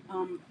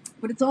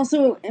 But it's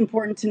also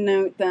important to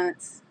note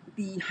that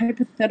the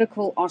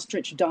hypothetical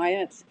ostrich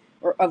diet,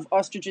 or of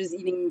ostriches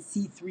eating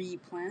C3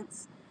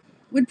 plants,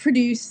 would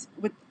produce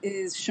what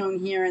is shown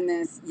here in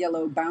this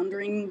yellow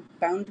boundary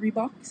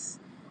box.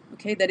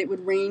 Okay, that it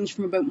would range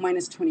from about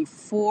minus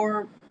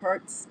 24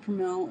 parts per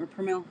mil or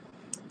per mil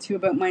to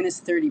about minus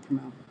 30 per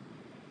mil.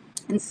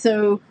 And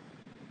so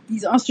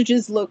these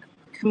ostriches look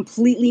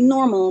completely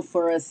normal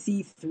for a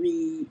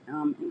C3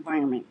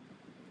 environment.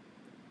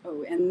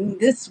 Oh, and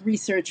this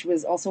research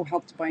was also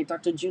helped by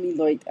Dr. Julie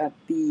Lloyd at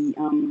the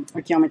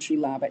Archaeometry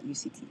lab at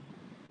UCT.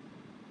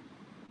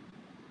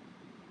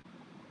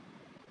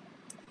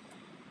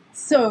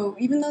 So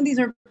even though these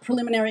are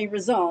preliminary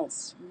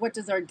results, what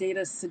does our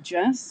data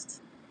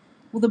suggest?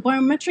 Well, the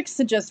biometrics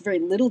suggest very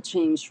little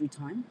change through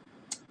time.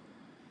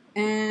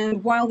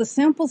 And while the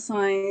sample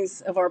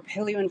size of our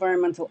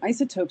paleoenvironmental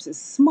isotopes is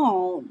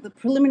small, the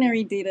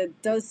preliminary data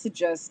does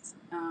suggest,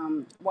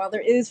 while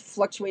there is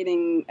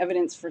fluctuating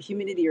evidence for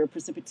humidity or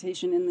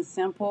precipitation in the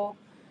sample,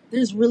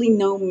 there's really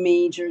no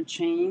major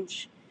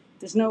change.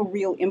 There's no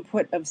real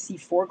input of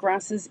C4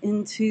 grasses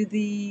into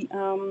the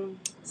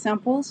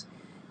samples.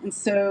 And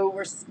so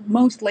we're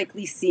most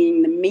likely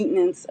seeing the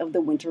maintenance of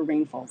the winter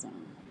rainfall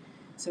zone.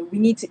 So we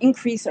need to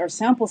increase our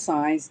sample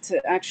size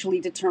to actually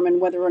determine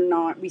whether or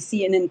not we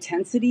see an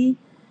intensity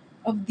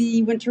of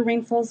the winter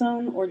rainfall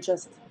zone or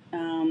just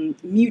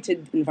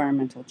muted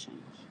environmental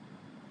change.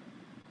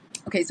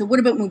 Okay, so what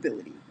about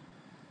mobility?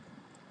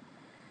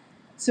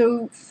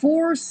 So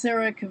for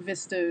Sarah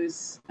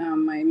Kavisto's,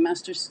 my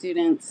master's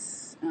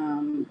student's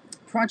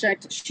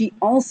project, she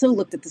also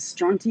looked at the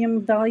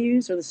strontium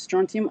values or the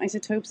strontium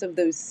isotopes of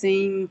those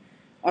same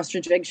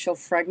ostrich eggshell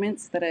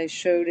fragments that I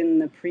showed in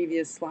the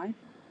previous slide.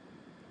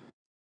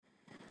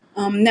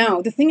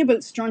 Now, the thing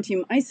about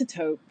strontium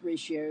isotope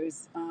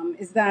ratios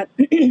is that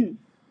the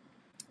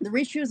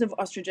ratios of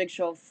ostrich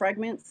eggshell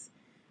fragments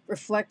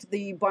reflect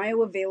the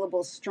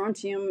bioavailable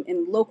strontium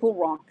in local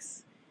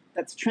rocks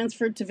that's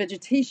transferred to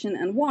vegetation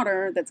and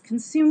water that's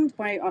consumed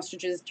by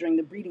ostriches during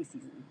the breeding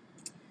season.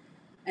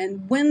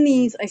 And when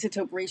these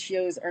isotope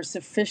ratios are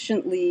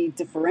sufficiently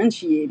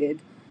differentiated,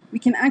 we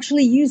can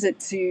actually use it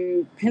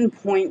to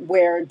pinpoint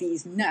where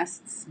these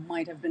nests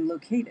might have been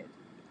located.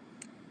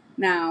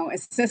 Now,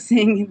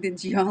 assessing the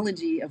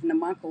geology of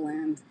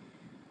Namaqualand,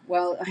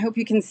 well, I hope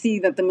you can see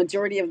that the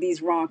majority of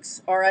these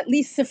rocks are at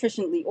least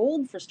sufficiently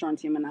old for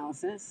strontium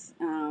analysis,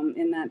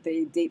 in that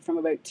they date from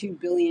about 2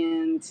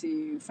 billion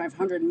to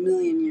 500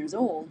 million years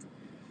old.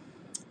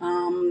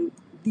 And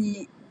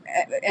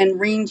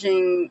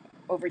ranging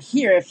over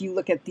here, if you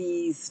look at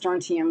these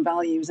strontium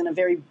values in a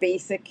very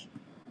basic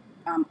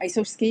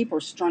isoscape or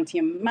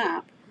strontium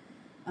map,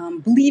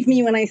 believe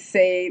me when I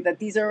say that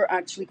these are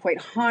actually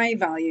quite high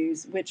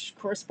values, which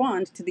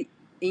correspond to the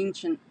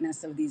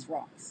ancientness of these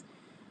rocks.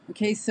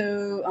 Okay,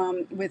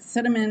 so with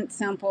sediment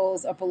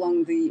samples up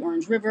along the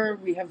Orange River,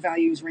 we have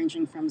values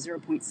ranging from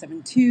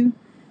 0.72 to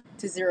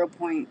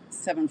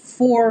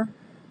 0.74,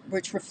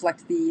 which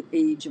reflect the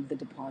age of the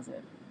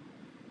deposit.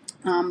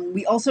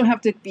 We also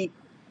have to be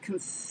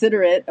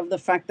considerate of the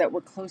fact that we're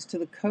close to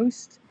the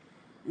coast,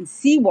 and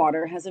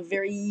seawater has a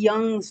very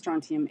young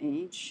strontium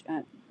age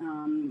at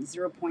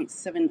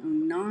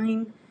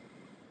 0.709.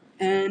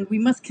 And we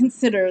must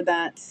consider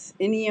that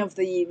any of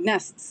the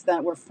nests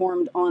that were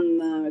formed on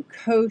the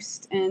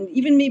coast and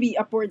even maybe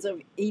upwards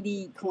of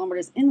 80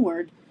 kilometers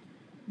inward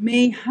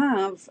may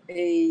have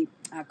a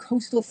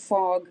coastal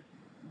fog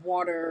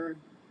water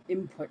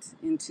input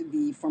into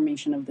the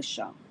formation of the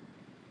shell.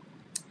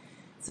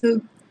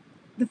 So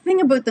the thing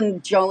about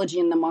the geology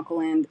in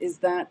Namaqualand is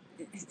that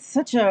it's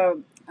such a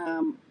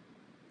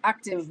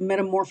active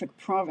metamorphic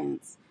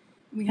province.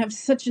 We have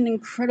such an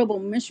incredible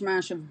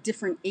mishmash of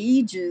different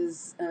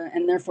ages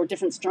and therefore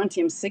different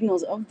strontium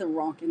signals of the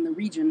rock in the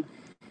region.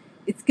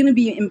 It's going to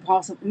be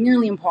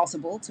nearly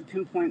impossible to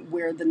pinpoint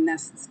where the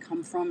nests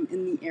come from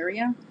in the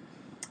area.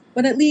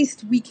 But at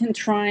least we can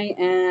try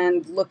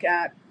and look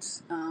at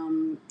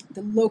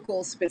the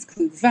local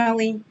Spitzkloof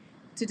Valley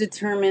to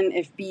determine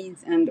if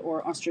beads and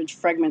or ostrich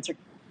fragments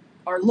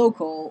are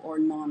local or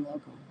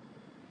non-local.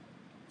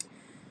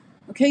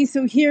 Okay,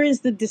 so here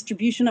is the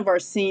distribution of our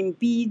same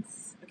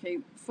beads. Okay,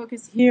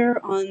 focus here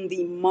on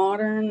the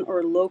modern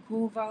or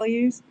local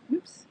values.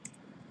 Oops.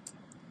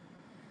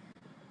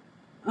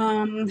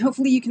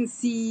 Hopefully you can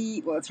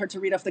see, well, it's hard to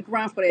read off the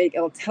graph, but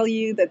I'll tell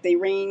you that they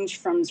range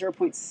from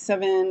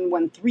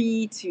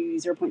 0.713 to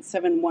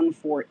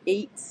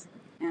 0.7148.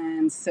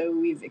 And so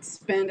we've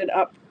expanded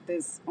up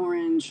this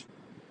orange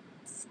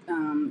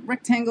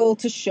rectangle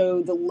to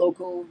show the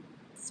local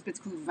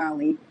Spitzkloof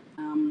Valley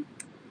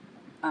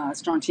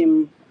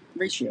strontium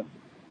ratio.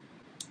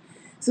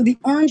 So the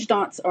orange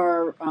dots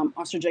are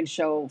ostrich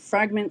eggshell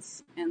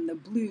fragments, and the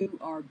blue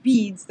are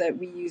beads that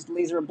we used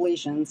laser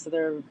ablation, so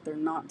they're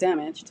not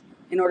damaged,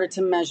 in order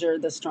to measure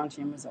the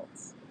strontium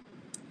results.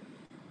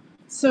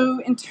 So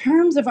in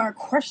terms of our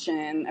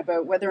question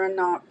about whether or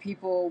not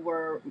people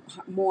were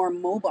more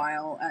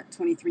mobile at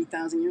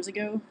 23,000 years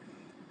ago,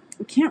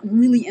 we can't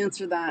really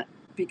answer that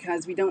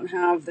because we don't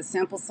have the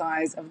sample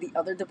size of the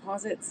other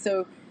deposits.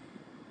 So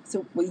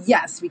well,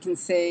 yes, we can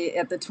say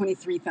at the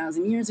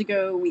 23,000 years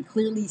ago, we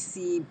clearly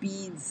see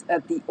beads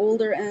at the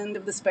older end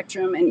of the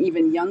spectrum and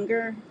even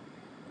younger,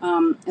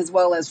 as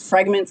well as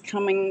fragments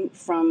coming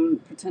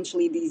from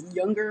potentially these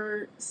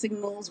younger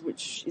signals,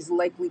 which is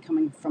likely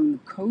coming from the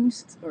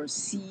coast or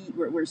sea,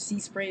 where sea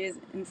spray is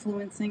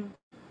influencing.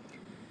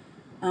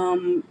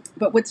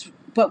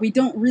 But we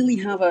don't really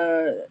have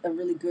a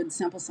really good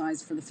sample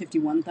size for the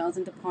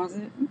 51,000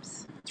 deposit.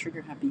 Oops,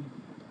 trigger happy.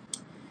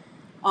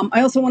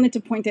 I also wanted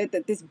to point out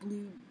that this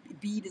blue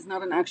bead is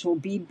not an actual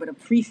bead, but a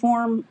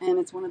preform, and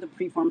it's one of the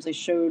preforms I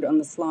showed on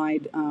the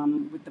slide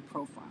with the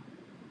profile.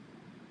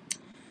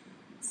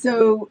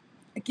 So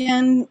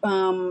again,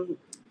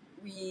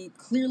 we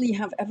clearly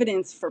have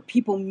evidence for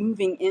people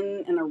moving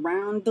in and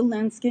around the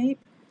landscape.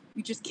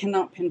 We just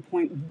cannot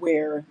pinpoint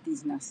where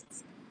these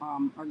nests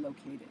are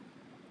located.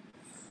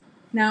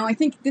 Now, I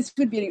think this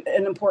would be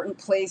an important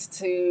place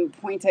to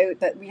point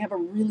out that we have a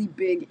really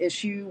big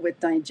issue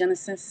with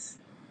diagenesis.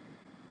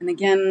 And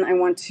again, I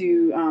want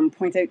to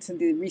point out to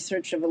the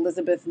research of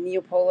Elizabeth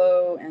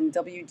Neopolo and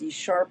W.D.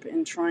 Sharp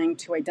in trying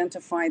to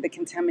identify the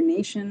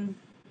contamination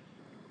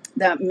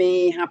that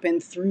may happen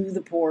through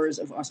the pores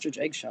of ostrich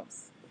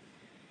eggshells.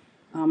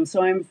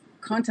 So I've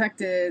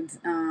contacted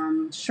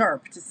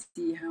Sharp to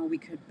see how we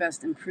could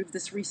best improve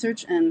this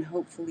research, and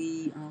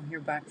hopefully I'll hear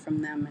back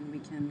from them and we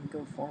can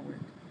go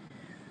forward.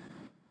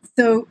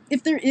 So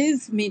if there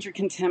is major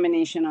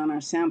contamination on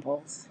our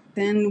samples,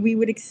 then we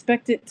would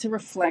expect it to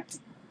reflect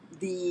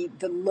the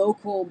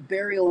local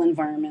burial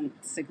environment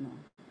signal.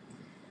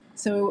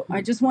 So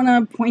I just want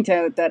to point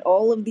out that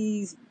all of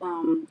these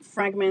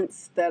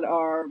fragments that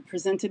are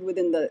presented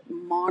within the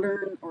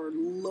modern or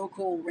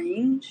local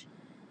range,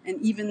 and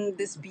even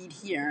this bead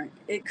here,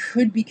 it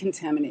could be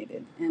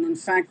contaminated. And in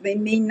fact, they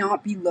may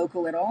not be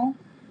local at all,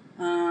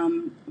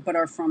 but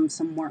are from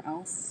somewhere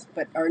else,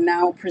 but are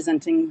now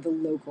presenting the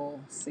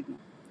local signal.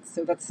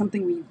 So that's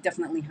something we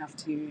definitely have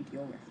to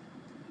deal with.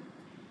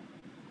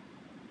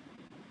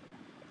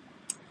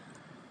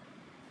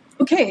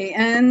 Okay,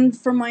 and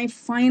for my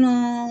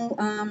final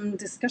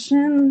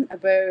discussion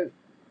about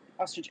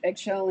ostrich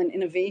eggshell and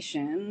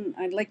innovation,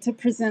 I'd like to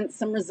present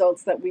some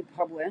results that we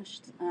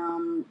published.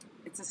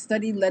 It's a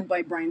study led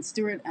by Brian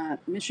Stewart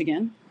at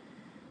Michigan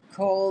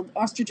called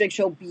Ostrich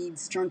Eggshell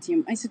Beads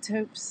Strontium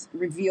Isotopes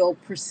Reveal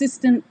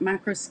Persistent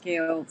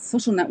Macroscale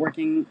Social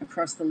Networking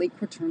Across the Lake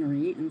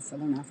Quaternary in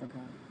Southern Africa.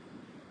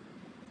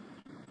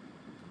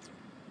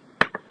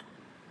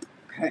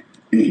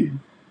 Okay.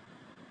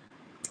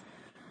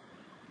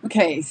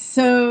 Okay,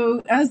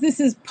 so as this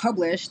is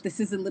published,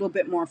 this is a little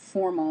bit more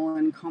formal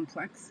and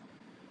complex.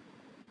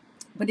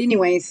 But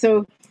anyway,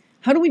 so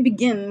how do we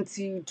begin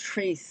to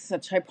trace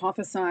such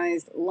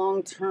hypothesized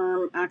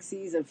long-term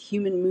axes of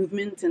human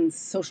movement and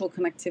social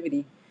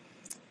connectivity?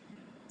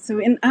 So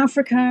in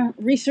Africa,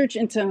 research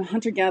into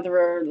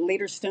hunter-gatherer,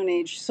 later Stone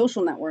Age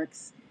social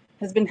networks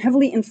has been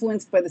heavily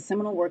influenced by the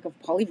seminal work of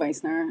Polly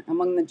Weisner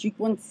among the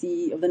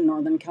Jukwansi of the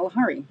northern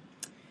Kalahari.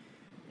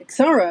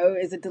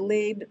 Ixaro is a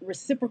delayed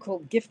reciprocal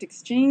gift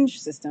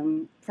exchange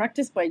system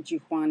practiced by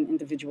Jukwan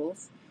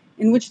individuals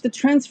in which the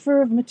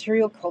transfer of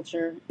material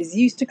culture is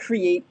used to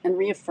create and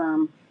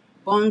reaffirm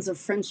bonds of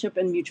friendship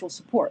and mutual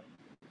support.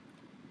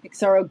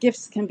 Ixaro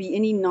gifts can be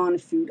any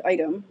non-food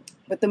item,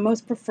 but the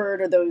most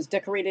preferred are those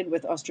decorated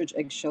with ostrich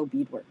eggshell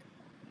beadwork.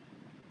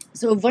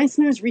 So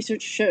Weisner's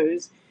research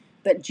shows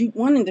that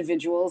Jute-1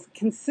 individuals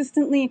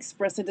consistently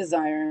express a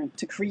desire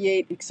to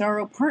create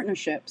Ixaro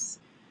partnerships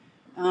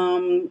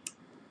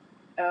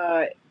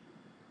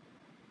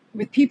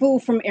with people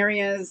from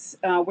areas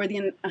where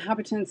the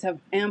inhabitants have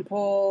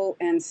ample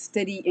and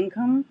steady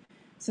income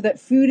so that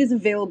food is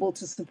available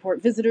to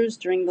support visitors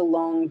during the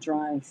long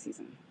dry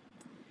season.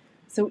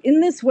 So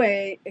in this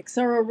way,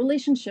 Ixaro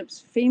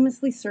relationships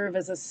famously serve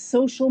as a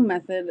social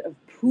method of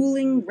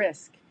pooling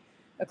risk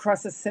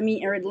across a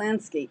semi-arid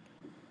landscape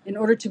in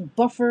order to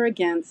buffer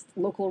against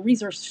local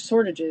resource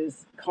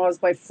shortages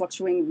caused by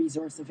fluctuating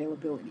resource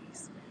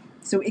availabilities.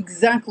 So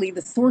exactly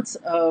the sorts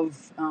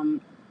of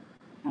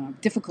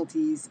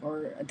difficulties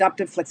or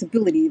adaptive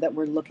flexibility that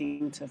we're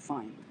looking to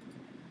find.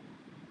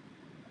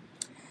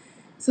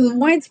 So the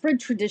widespread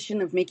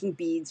tradition of making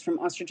beads from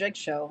ostrich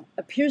eggshell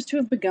appears to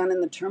have begun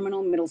in the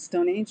terminal Middle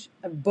Stone Age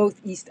of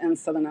both East and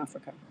Southern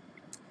Africa.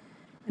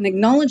 And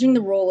acknowledging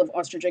the role of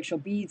ostrich eggshell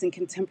beads in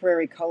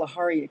contemporary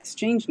Kalahari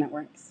exchange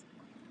networks,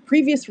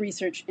 previous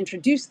research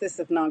introduced this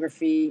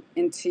ethnography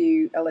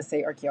into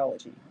LSA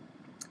archaeology.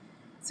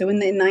 So in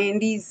the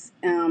 90s,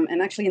 and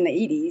actually in the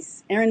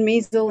 80s, Aaron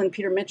Maisel and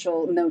Peter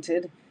Mitchell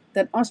noted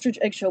that ostrich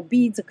eggshell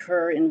beads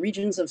occur in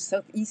regions of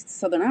southeast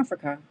Southern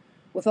Africa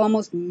with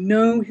almost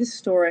no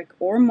historic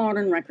or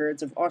modern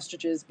records of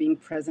ostriches being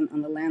present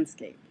on the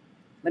landscape.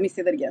 Let me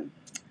say that again,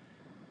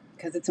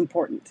 because it's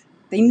important.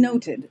 they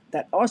noted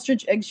that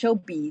ostrich eggshell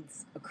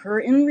beads occur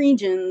in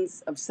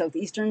regions of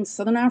southeastern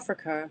southern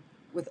Africa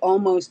with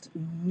almost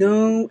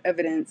no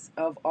evidence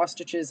of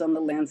ostriches on the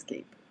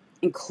landscape,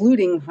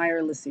 including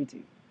higher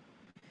Lesotho.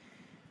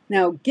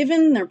 Now,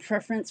 given their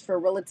preference for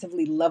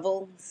relatively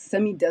level,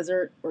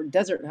 semi-desert or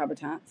desert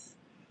habitats,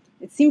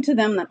 it seemed to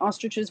them that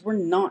ostriches were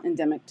not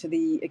endemic to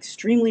the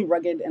extremely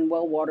rugged and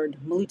well-watered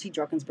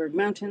Maluti-Drakensberg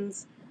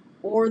Mountains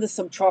or the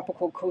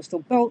subtropical coastal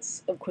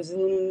belts of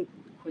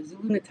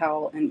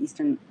KwaZulu-Natal and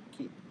Eastern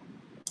Cape.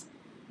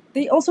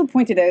 They also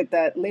pointed out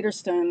that later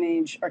Stone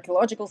Age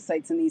archaeological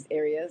sites in these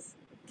areas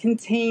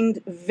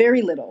contained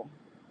very little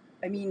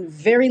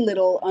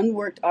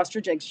unworked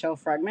ostrich eggshell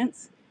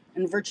fragments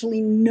and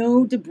virtually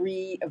no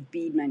debris of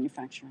bead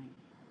manufacturing.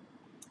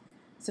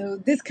 So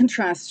this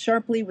contrasts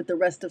sharply with the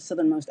rest of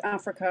southernmost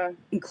Africa,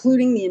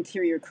 including the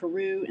interior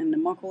Karoo and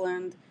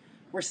Namaqualand,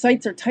 where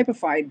sites are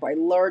typified by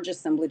large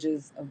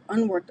assemblages of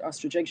unworked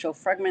ostrich eggshell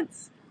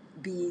fragments,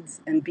 beads,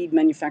 and bead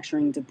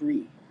manufacturing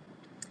debris.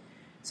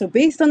 So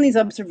based on these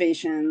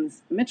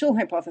observations, Mitchell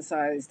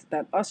hypothesized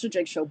that ostrich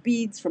eggshell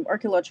beads from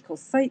archaeological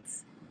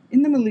sites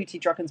in the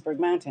Maluti-Drakensberg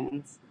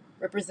Mountains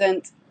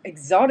represent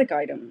exotic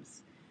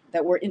items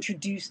that were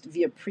introduced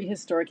via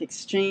prehistoric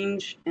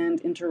exchange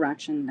and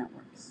interaction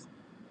networks.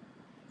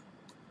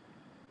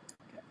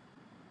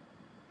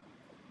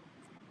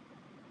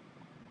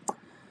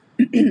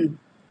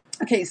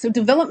 Okay, so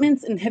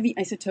developments in heavy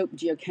isotope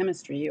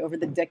geochemistry over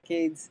the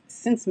decades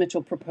since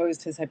Mitchell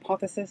proposed his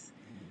hypothesis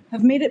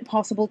have made it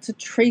possible to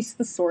trace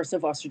the source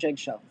of ostrich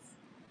eggshells.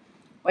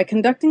 By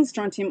conducting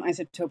strontium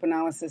isotope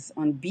analysis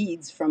on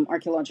beads from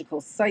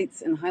archaeological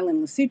sites in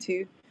highland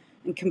Lesotho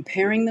and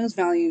comparing those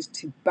values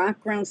to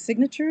background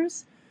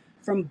signatures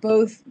from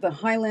both the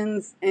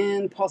highlands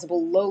and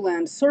possible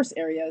lowland source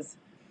areas,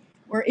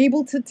 we're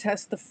able to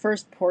test the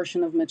first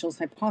portion of Mitchell's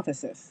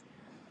hypothesis,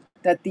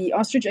 that the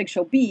ostrich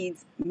eggshell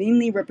beads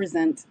mainly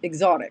represent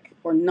exotic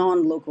or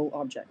non-local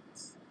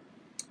objects.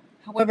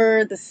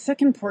 However, the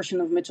second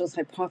portion of Mitchell's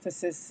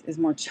hypothesis is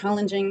more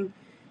challenging,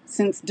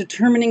 since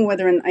determining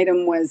whether an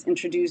item was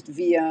introduced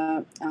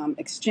via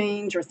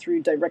exchange or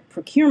through direct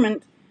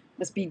procurement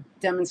must be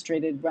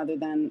demonstrated rather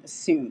than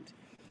assumed.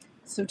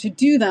 So to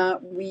do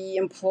that, we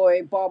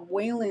employ Bob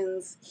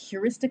Whalen's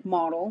heuristic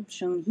model,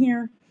 shown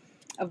here,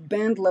 of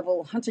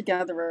band-level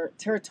hunter-gatherer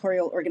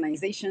territorial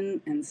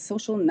organization and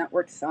social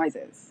network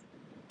sizes.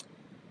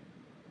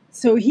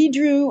 So he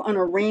drew on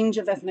a range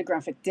of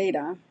ethnographic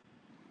data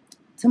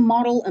to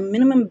model a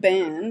minimum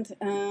band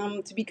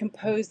to be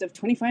composed of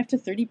 25 to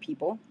 30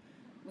 people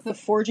with a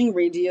foraging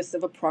radius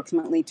of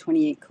approximately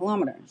 28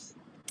 kilometers.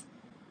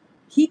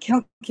 He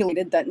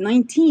calculated that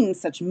 19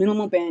 such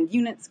minimal band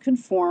units could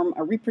form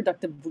a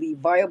reproductively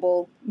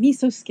viable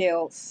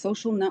mesoscale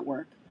social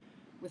network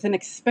with an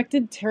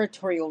expected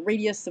territorial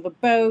radius of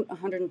about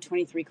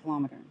 123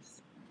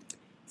 kilometers.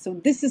 So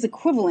this is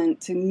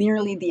equivalent to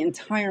nearly the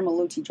entire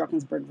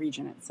Maluti-Drakensberg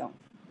region itself.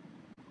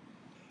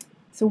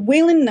 So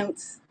Whalen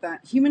notes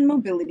that human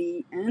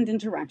mobility and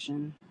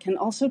interaction can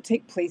also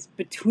take place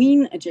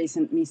between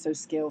adjacent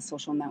mesoscale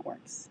social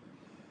networks,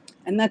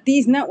 and that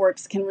these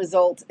networks can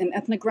result in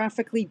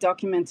ethnographically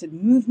documented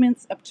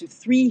movements up to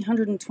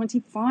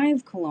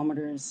 325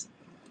 kilometers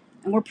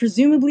and were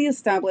presumably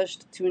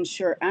established to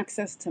ensure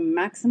access to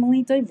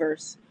maximally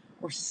diverse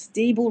or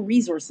stable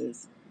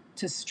resources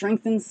to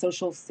strengthen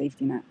social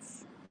safety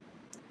nets.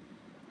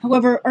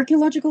 However,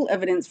 archaeological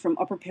evidence from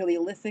Upper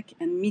Paleolithic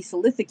and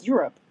Mesolithic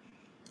Europe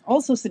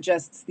also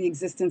suggests the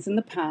existence in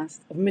the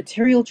past of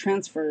material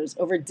transfers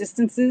over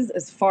distances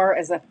as far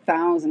as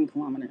 1,000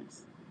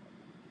 kilometers.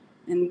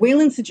 And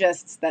Whalen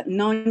suggests that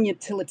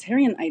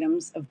non-utilitarian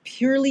items of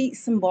purely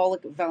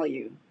symbolic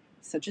value,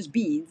 such as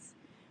beads,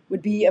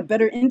 would be a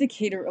better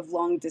indicator of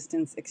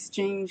long-distance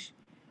exchange,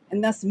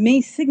 and thus may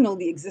signal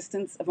the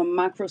existence of a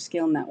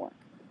macro-scale network.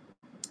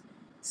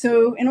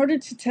 So in order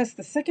to test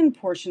the second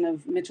portion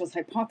of Mitchell's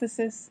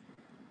hypothesis,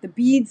 the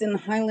beads in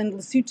highland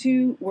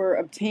Lesotho were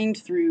obtained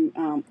through,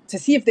 to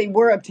see if they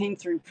were obtained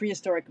through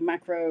prehistoric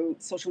macro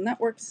social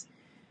networks,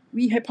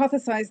 we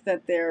hypothesized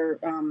that their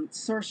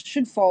source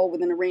should fall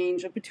within a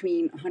range of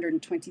between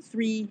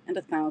 123 and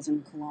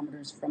 1,000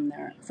 kilometers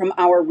from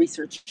our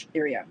research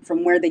area,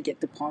 from where they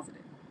get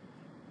deposited.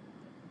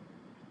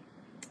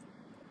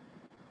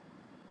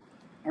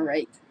 All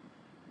right.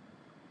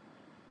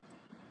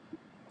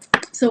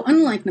 So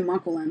unlike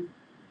Namaqualand,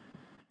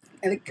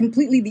 and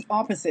completely the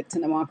opposite to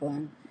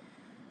Namaqualand,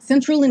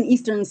 Central and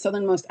Eastern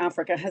southernmost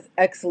Africa has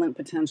excellent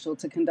potential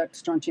to conduct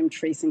strontium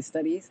tracing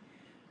studies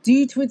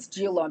due to its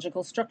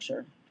geological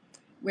structure,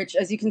 which,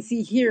 as you can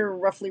see here,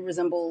 roughly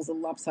resembles a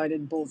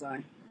lopsided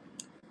bullseye.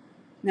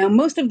 Now,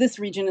 most of this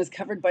region is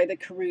covered by the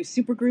Karoo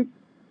supergroup,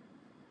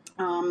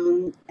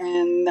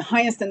 and the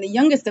highest and the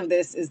youngest of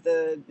this is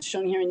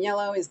shown here in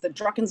yellow, is the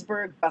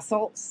Drakensberg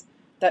basalts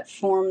that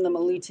form the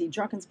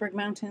Maluti-Drakensberg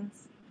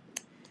Mountains.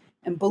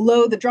 And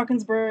below the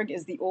Drakensberg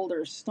is the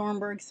older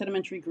Stormberg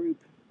sedimentary group,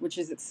 which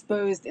is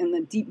exposed in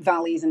the deep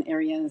valleys and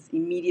areas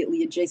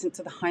immediately adjacent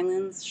to the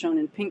highlands, shown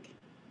in pink.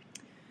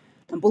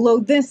 And below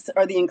this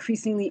are the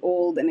increasingly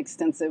old and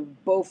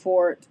extensive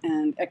Beaufort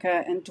and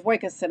Eka and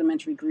Dwika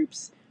sedimentary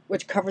groups,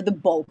 which cover the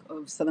bulk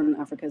of southern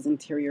Africa's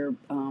interior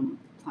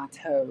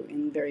plateau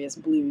in various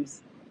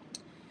blues.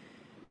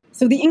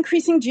 So the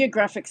increasing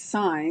geographic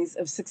size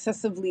of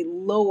successively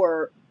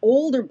lower,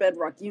 older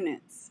bedrock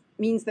units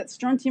means that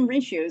strontium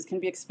ratios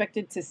can be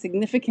expected to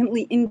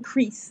significantly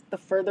increase the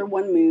further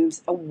one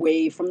moves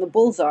away from the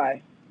bullseye.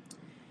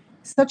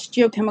 Such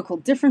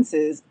geochemical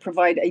differences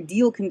provide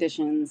ideal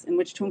conditions in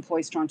which to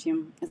employ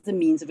strontium as a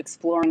means of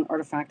exploring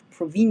artifact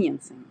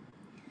proveniencing.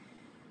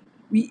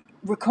 We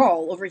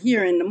recall over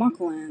here in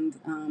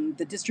Namaqualand,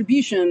 the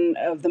distribution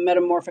of the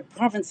metamorphic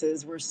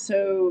provinces were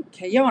so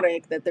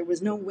chaotic that there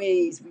was no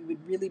ways we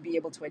would really be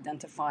able to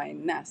identify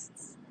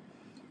nests.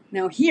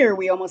 Now here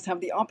we almost have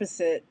the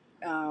opposite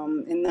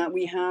in that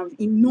we have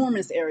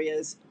enormous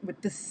areas with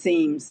the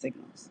same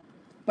signals.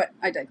 But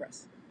I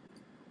digress.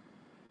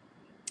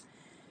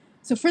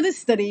 So for this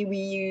study, we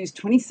used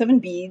 27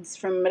 beads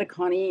from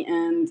Medicani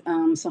and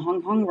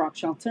Sahonghong rock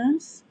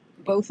shelters.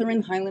 Both are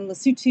in highland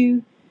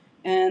Lesotho,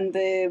 and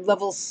the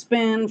levels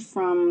span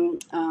from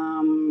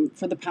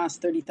for the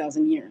past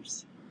 30,000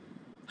 years.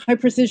 High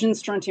precision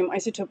strontium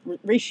isotope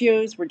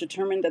ratios were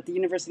determined at the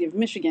University of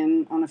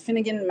Michigan on a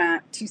Finnegan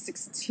MAT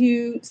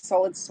 262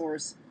 solid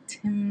source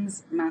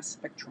TIMS mass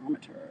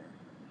spectrometer.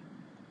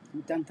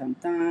 Dun, dun,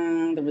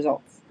 dun, the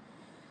results.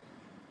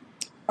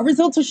 Our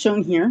results are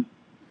shown here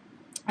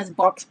as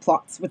box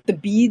plots, with the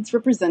beads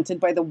represented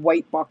by the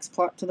white box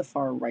plot to the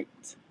far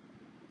right.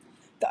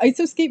 The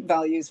isoscape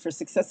values for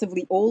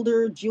successively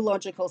older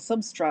geological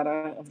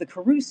substrata of the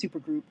Karoo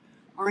supergroup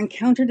are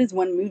encountered as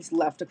one moves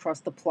left across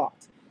the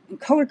plot and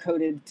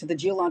color-coded to the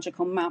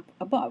geological map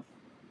above.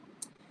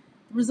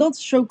 The results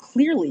show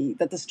clearly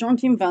that the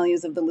strontium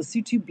values of the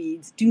Lesotho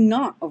beads do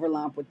not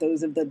overlap with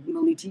those of the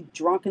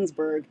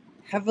Maluti-Drakensberg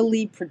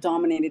heavily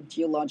predominated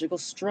geological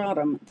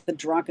stratum, the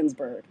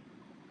Drakensberg.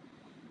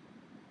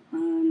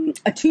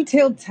 A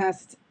two-tailed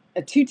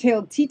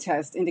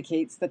t-test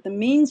indicates that the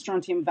main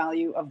strontium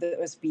value of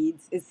the US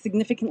beads is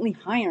significantly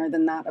higher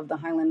than that of the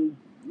highland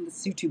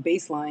Lesotho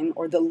baseline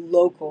or the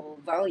local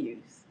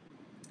values.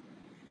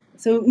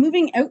 So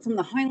moving out from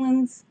the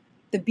highlands,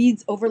 the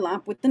beads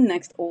overlap with the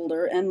next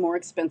older and more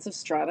expensive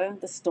strata,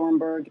 the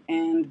Stormberg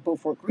and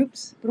Beaufort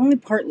groups, but only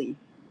partly.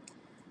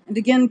 And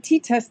again,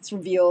 t-tests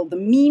reveal the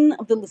mean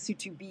of the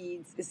Lesotho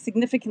beads is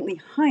significantly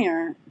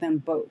higher than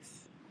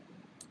both.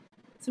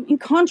 So in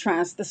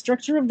contrast, the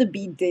structure of the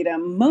bead data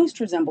most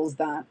resembles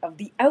that of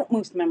the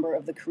outmost member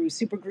of the Karoo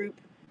supergroup,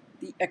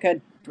 the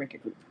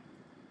Eka-Dwika group.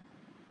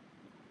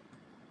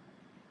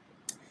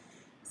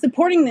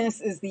 Supporting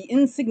this is the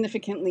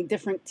insignificantly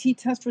different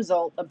t-test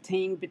result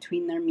obtained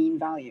between their mean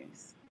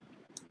values.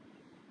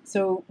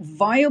 So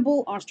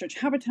viable ostrich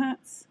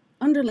habitats,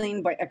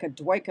 underlain by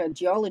Eka-Dwika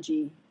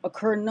geology,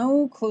 occur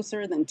no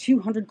closer than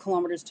 200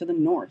 kilometers to the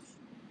north,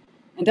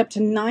 and up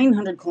to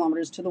 900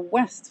 kilometers to the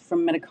west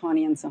from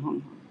Medicani and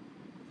Sahonghong.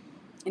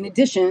 In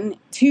addition,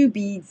 two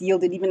beads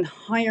yielded even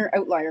higher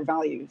outlier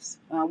values,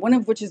 one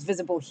of which is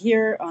visible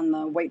here on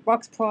the white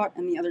box plot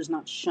and the other is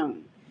not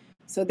shown.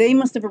 So they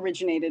must have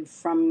originated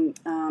from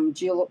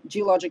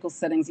geological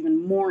settings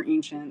even more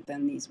ancient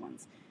than these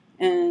ones,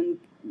 and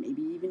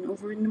maybe even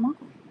over in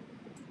Namaqualand.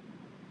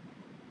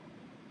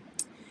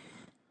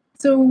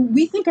 So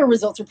we think our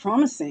results are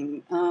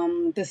promising.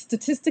 The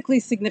statistically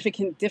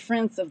significant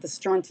difference of the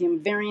strontium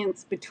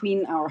variance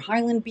between our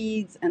highland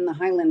beads and the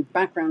highland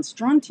background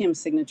strontium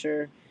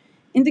signature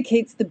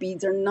indicates the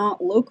beads are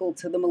not local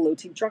to the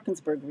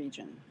Maluti-Drakensberg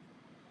region.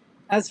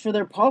 As for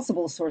their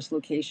possible source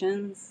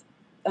locations,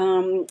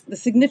 the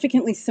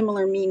significantly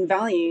similar mean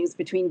values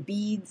between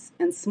beads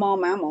and small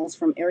mammals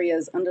from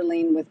areas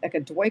underlain with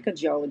Eka-Dwika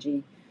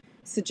geology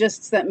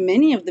suggests that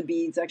many of the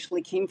beads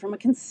actually came from a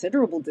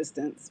considerable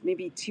distance,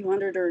 maybe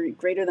 200 or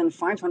greater than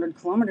 500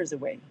 kilometers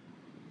away.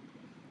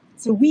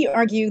 So we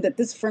argue that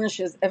this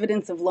furnishes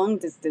evidence of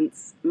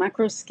long-distance,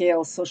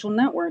 macro-scale social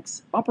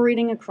networks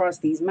operating across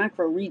these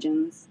macro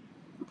regions,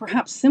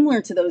 perhaps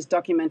similar to those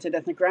documented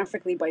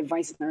ethnographically by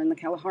Weissner in the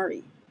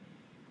Kalahari.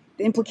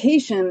 The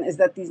implication is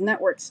that these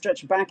networks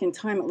stretch back in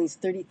time at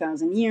least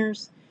 30,000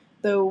 years,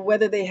 though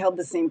whether they held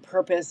the same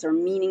purpose or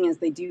meaning as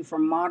they do for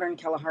modern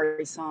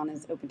Kalahari San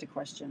is open to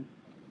question.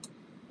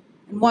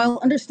 And while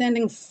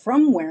understanding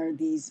from where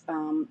these,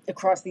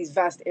 across these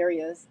vast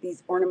areas,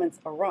 these ornaments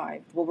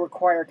arrived will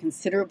require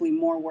considerably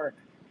more work,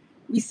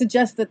 we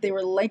suggest that they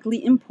were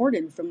likely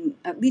imported from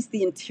at least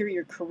the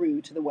interior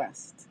Karoo to the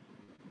west.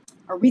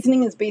 Our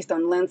reasoning is based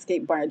on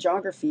landscape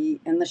biogeography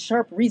and the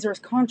sharp resource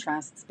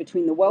contrasts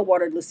between the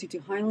well-watered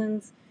Lesotho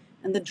highlands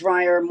and the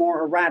drier,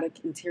 more erratic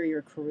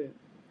interior Karoo.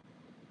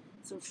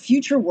 So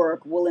future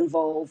work will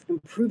involve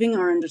improving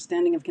our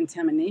understanding of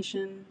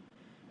contamination,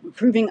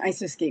 improving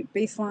isoscape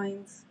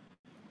baselines,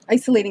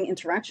 isolating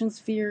interaction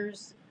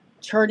spheres,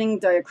 charting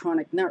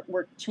diachronic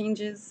network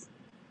changes,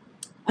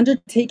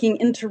 undertaking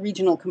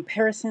interregional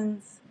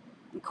comparisons,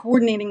 and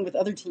coordinating with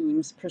other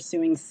teams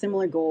pursuing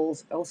similar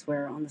goals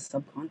elsewhere on the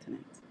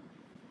subcontinent.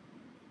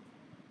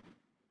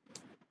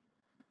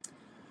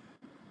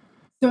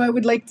 So I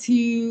would like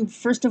to,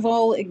 first of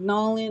all,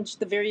 acknowledge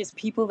the various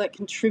people that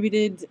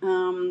contributed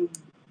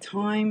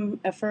time,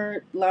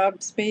 effort,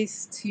 lab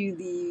space to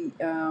the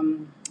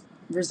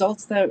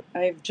results that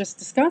I've just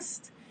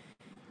discussed.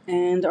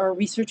 And our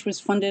research was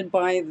funded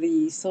by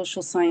the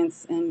Social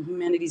Science and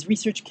Humanities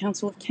Research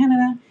Council of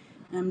Canada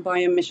and by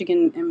a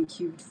Michigan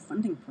M3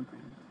 funding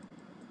program.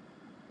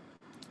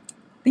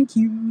 Thank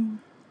you.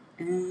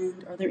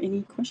 And are there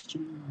any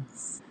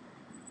questions?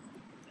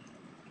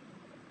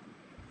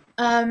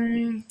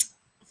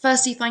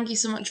 Firstly, thank you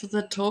so much for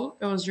the talk.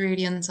 It was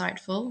really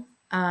insightful.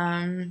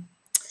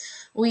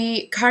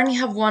 We currently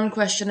have one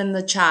question in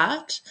the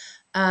chat,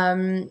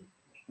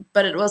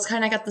 but it was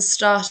kind of at the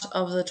start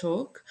of the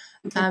talk.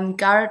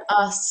 Garrett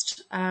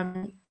asked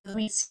if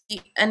we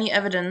see any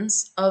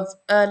evidence of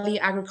early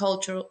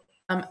agriculture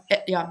and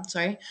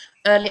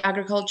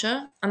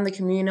the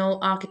communal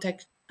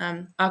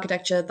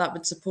architecture that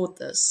would support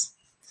this.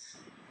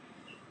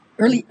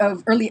 Early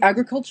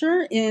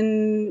agriculture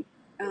in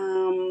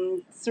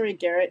sorry,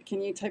 Garrett,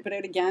 can you type it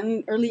out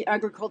again? Early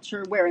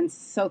agriculture where, in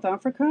South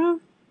Africa?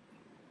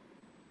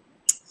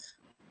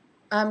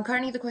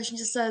 Currently the question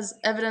just says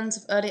evidence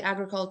of early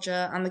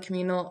agriculture and the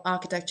communal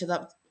architecture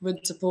that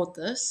would support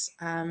this.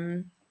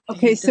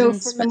 Okay, so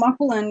for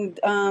Namaqualand,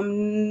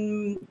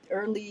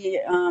 early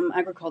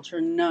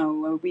agriculture,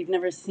 no. We've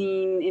never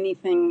seen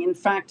anything. In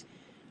fact,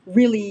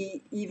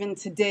 really, even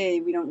today,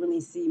 we don't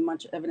really see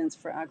much evidence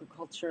for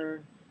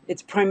agriculture.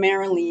 It's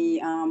primarily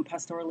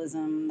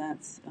pastoralism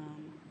that's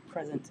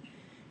present.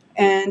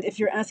 And if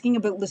you're asking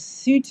about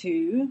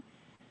Lesotho,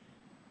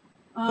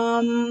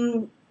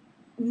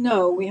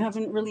 no, we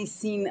haven't really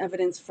seen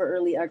evidence for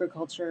early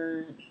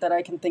agriculture that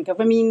I can think of.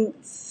 I mean,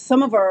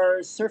 some of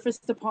our surface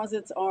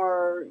deposits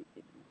are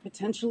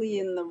potentially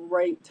in the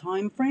right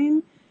time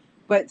frame,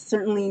 but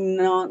certainly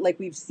not like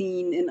we've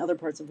seen in other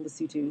parts of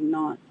Lesotho,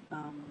 not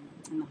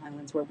in the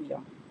highlands where we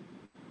are.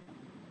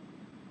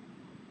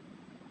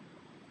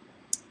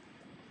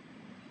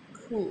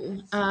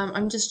 Cool.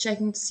 I'm just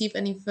checking to see if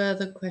any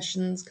further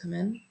questions come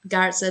in.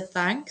 Garrett said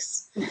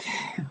thanks.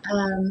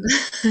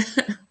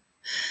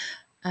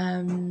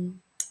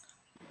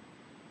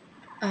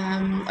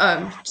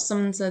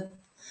 Someone said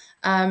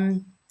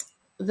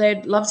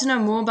they'd love to know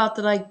more about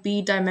the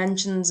bead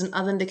dimensions and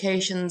other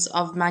indications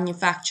of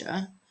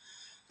manufacture.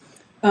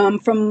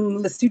 From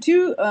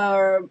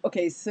Lesotho,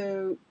 okay,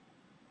 so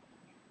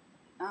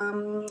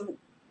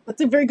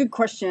that's a very good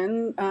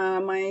question.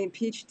 My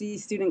PhD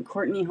student,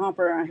 Courtney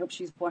Hopper, I hope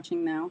she's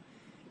watching now.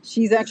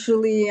 She's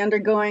actually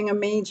undergoing a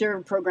major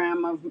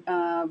program of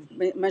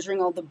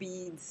measuring all the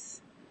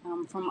beads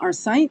from our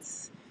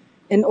sites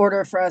in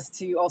order for us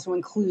to also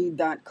include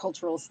that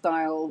cultural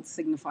style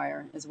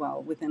signifier as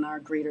well within our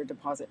greater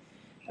deposit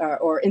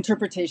or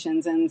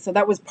interpretations. And so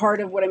that was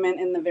part of what I meant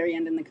in the very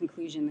end in the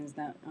conclusion is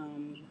that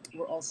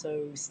we're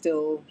also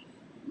still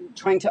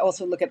trying to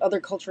also look at other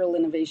cultural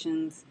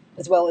innovations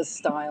as well as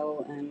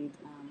style and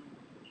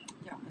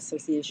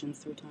associations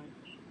through time.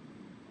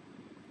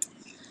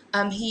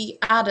 He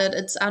added,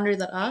 it's Andrew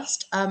that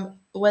asked,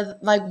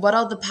 what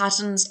are the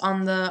patterns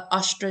on the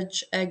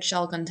ostrich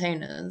eggshell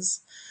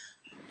containers?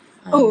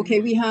 Okay.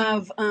 We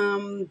have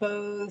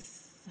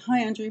both. Hi,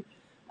 Andrew.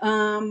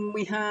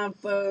 We have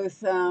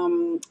both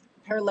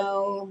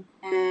parallel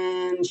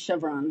and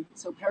chevron.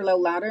 So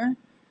parallel ladder,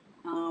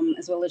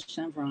 as well as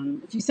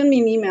chevron. If you send me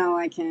an email,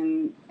 I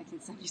can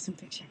send you some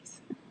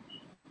pictures.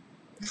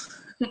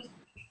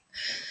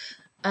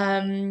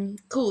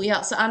 Cool.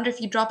 Yeah. So Andrew, if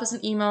you drop us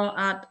an email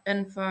at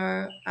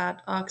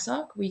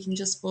info@arcsoc, we can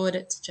just forward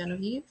it to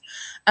Genevieve.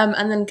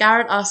 And then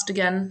Garrett asked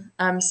again,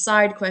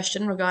 side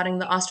question regarding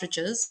the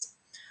ostriches.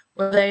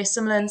 Were they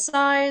similar in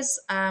size,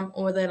 or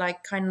were they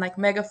kind of like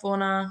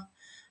megafauna?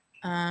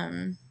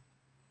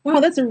 Wow,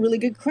 that's a really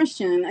good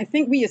question. I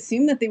think we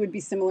assume that they would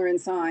be similar in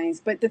size,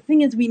 but the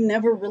thing is, we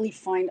never really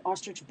find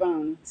ostrich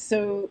bone.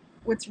 So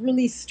what's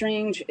really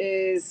strange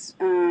is,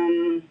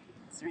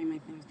 sorry, my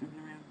thing's jumping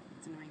around.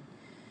 It's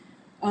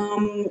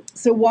annoying.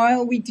 So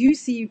while we do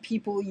see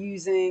people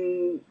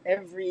using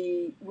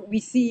we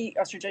see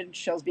ostrich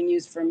eggshells being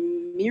used for a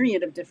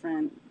myriad of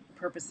different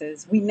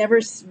purposes, we never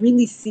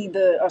really see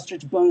the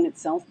ostrich bone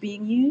itself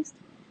being used.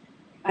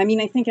 I mean,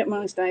 I think at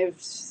most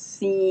I've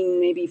seen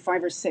maybe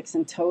 5 or 6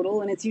 in total,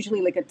 and it's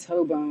usually like a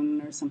toe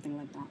bone or something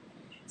like that.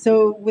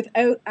 So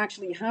without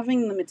actually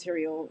having the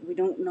material, we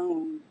don't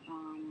know.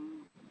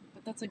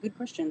 But that's a good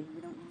question.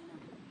 We don't really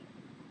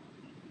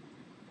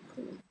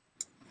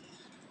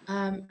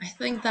know. I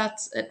think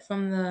that's it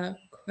from the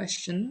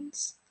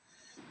questions.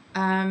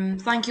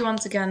 Thank you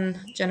once again,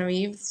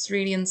 Genevieve. It's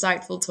really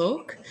insightful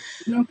talk.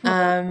 No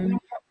problem.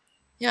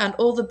 Yeah, and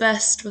all the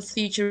best with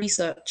future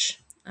research.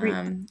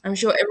 I'm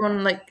sure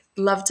everyone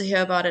love to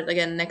hear about it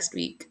again next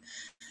week.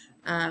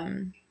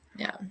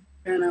 Yeah.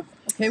 Fair enough.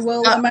 Okay,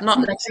 well, not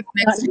next week.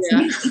 Next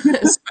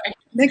year.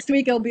 Next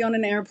week I'll be on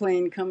an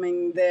airplane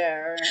coming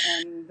there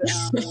and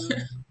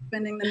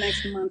spending the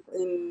next month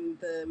in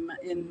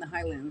the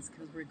highlands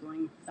because we're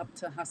going up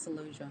to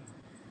Hassaloja.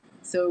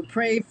 So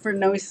pray for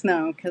no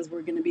snow because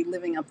we're going to be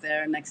living up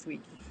there next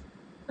week.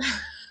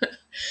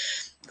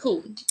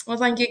 Cool. Well,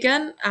 thank you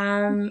again.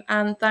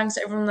 And thanks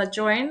to everyone that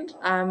joined.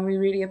 We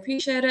really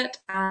appreciate it.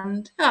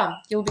 And yeah,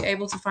 you'll be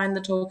able to find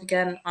the talk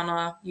again on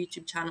our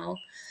YouTube channel.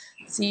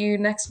 See you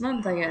next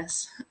month, I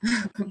guess.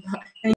 Bye.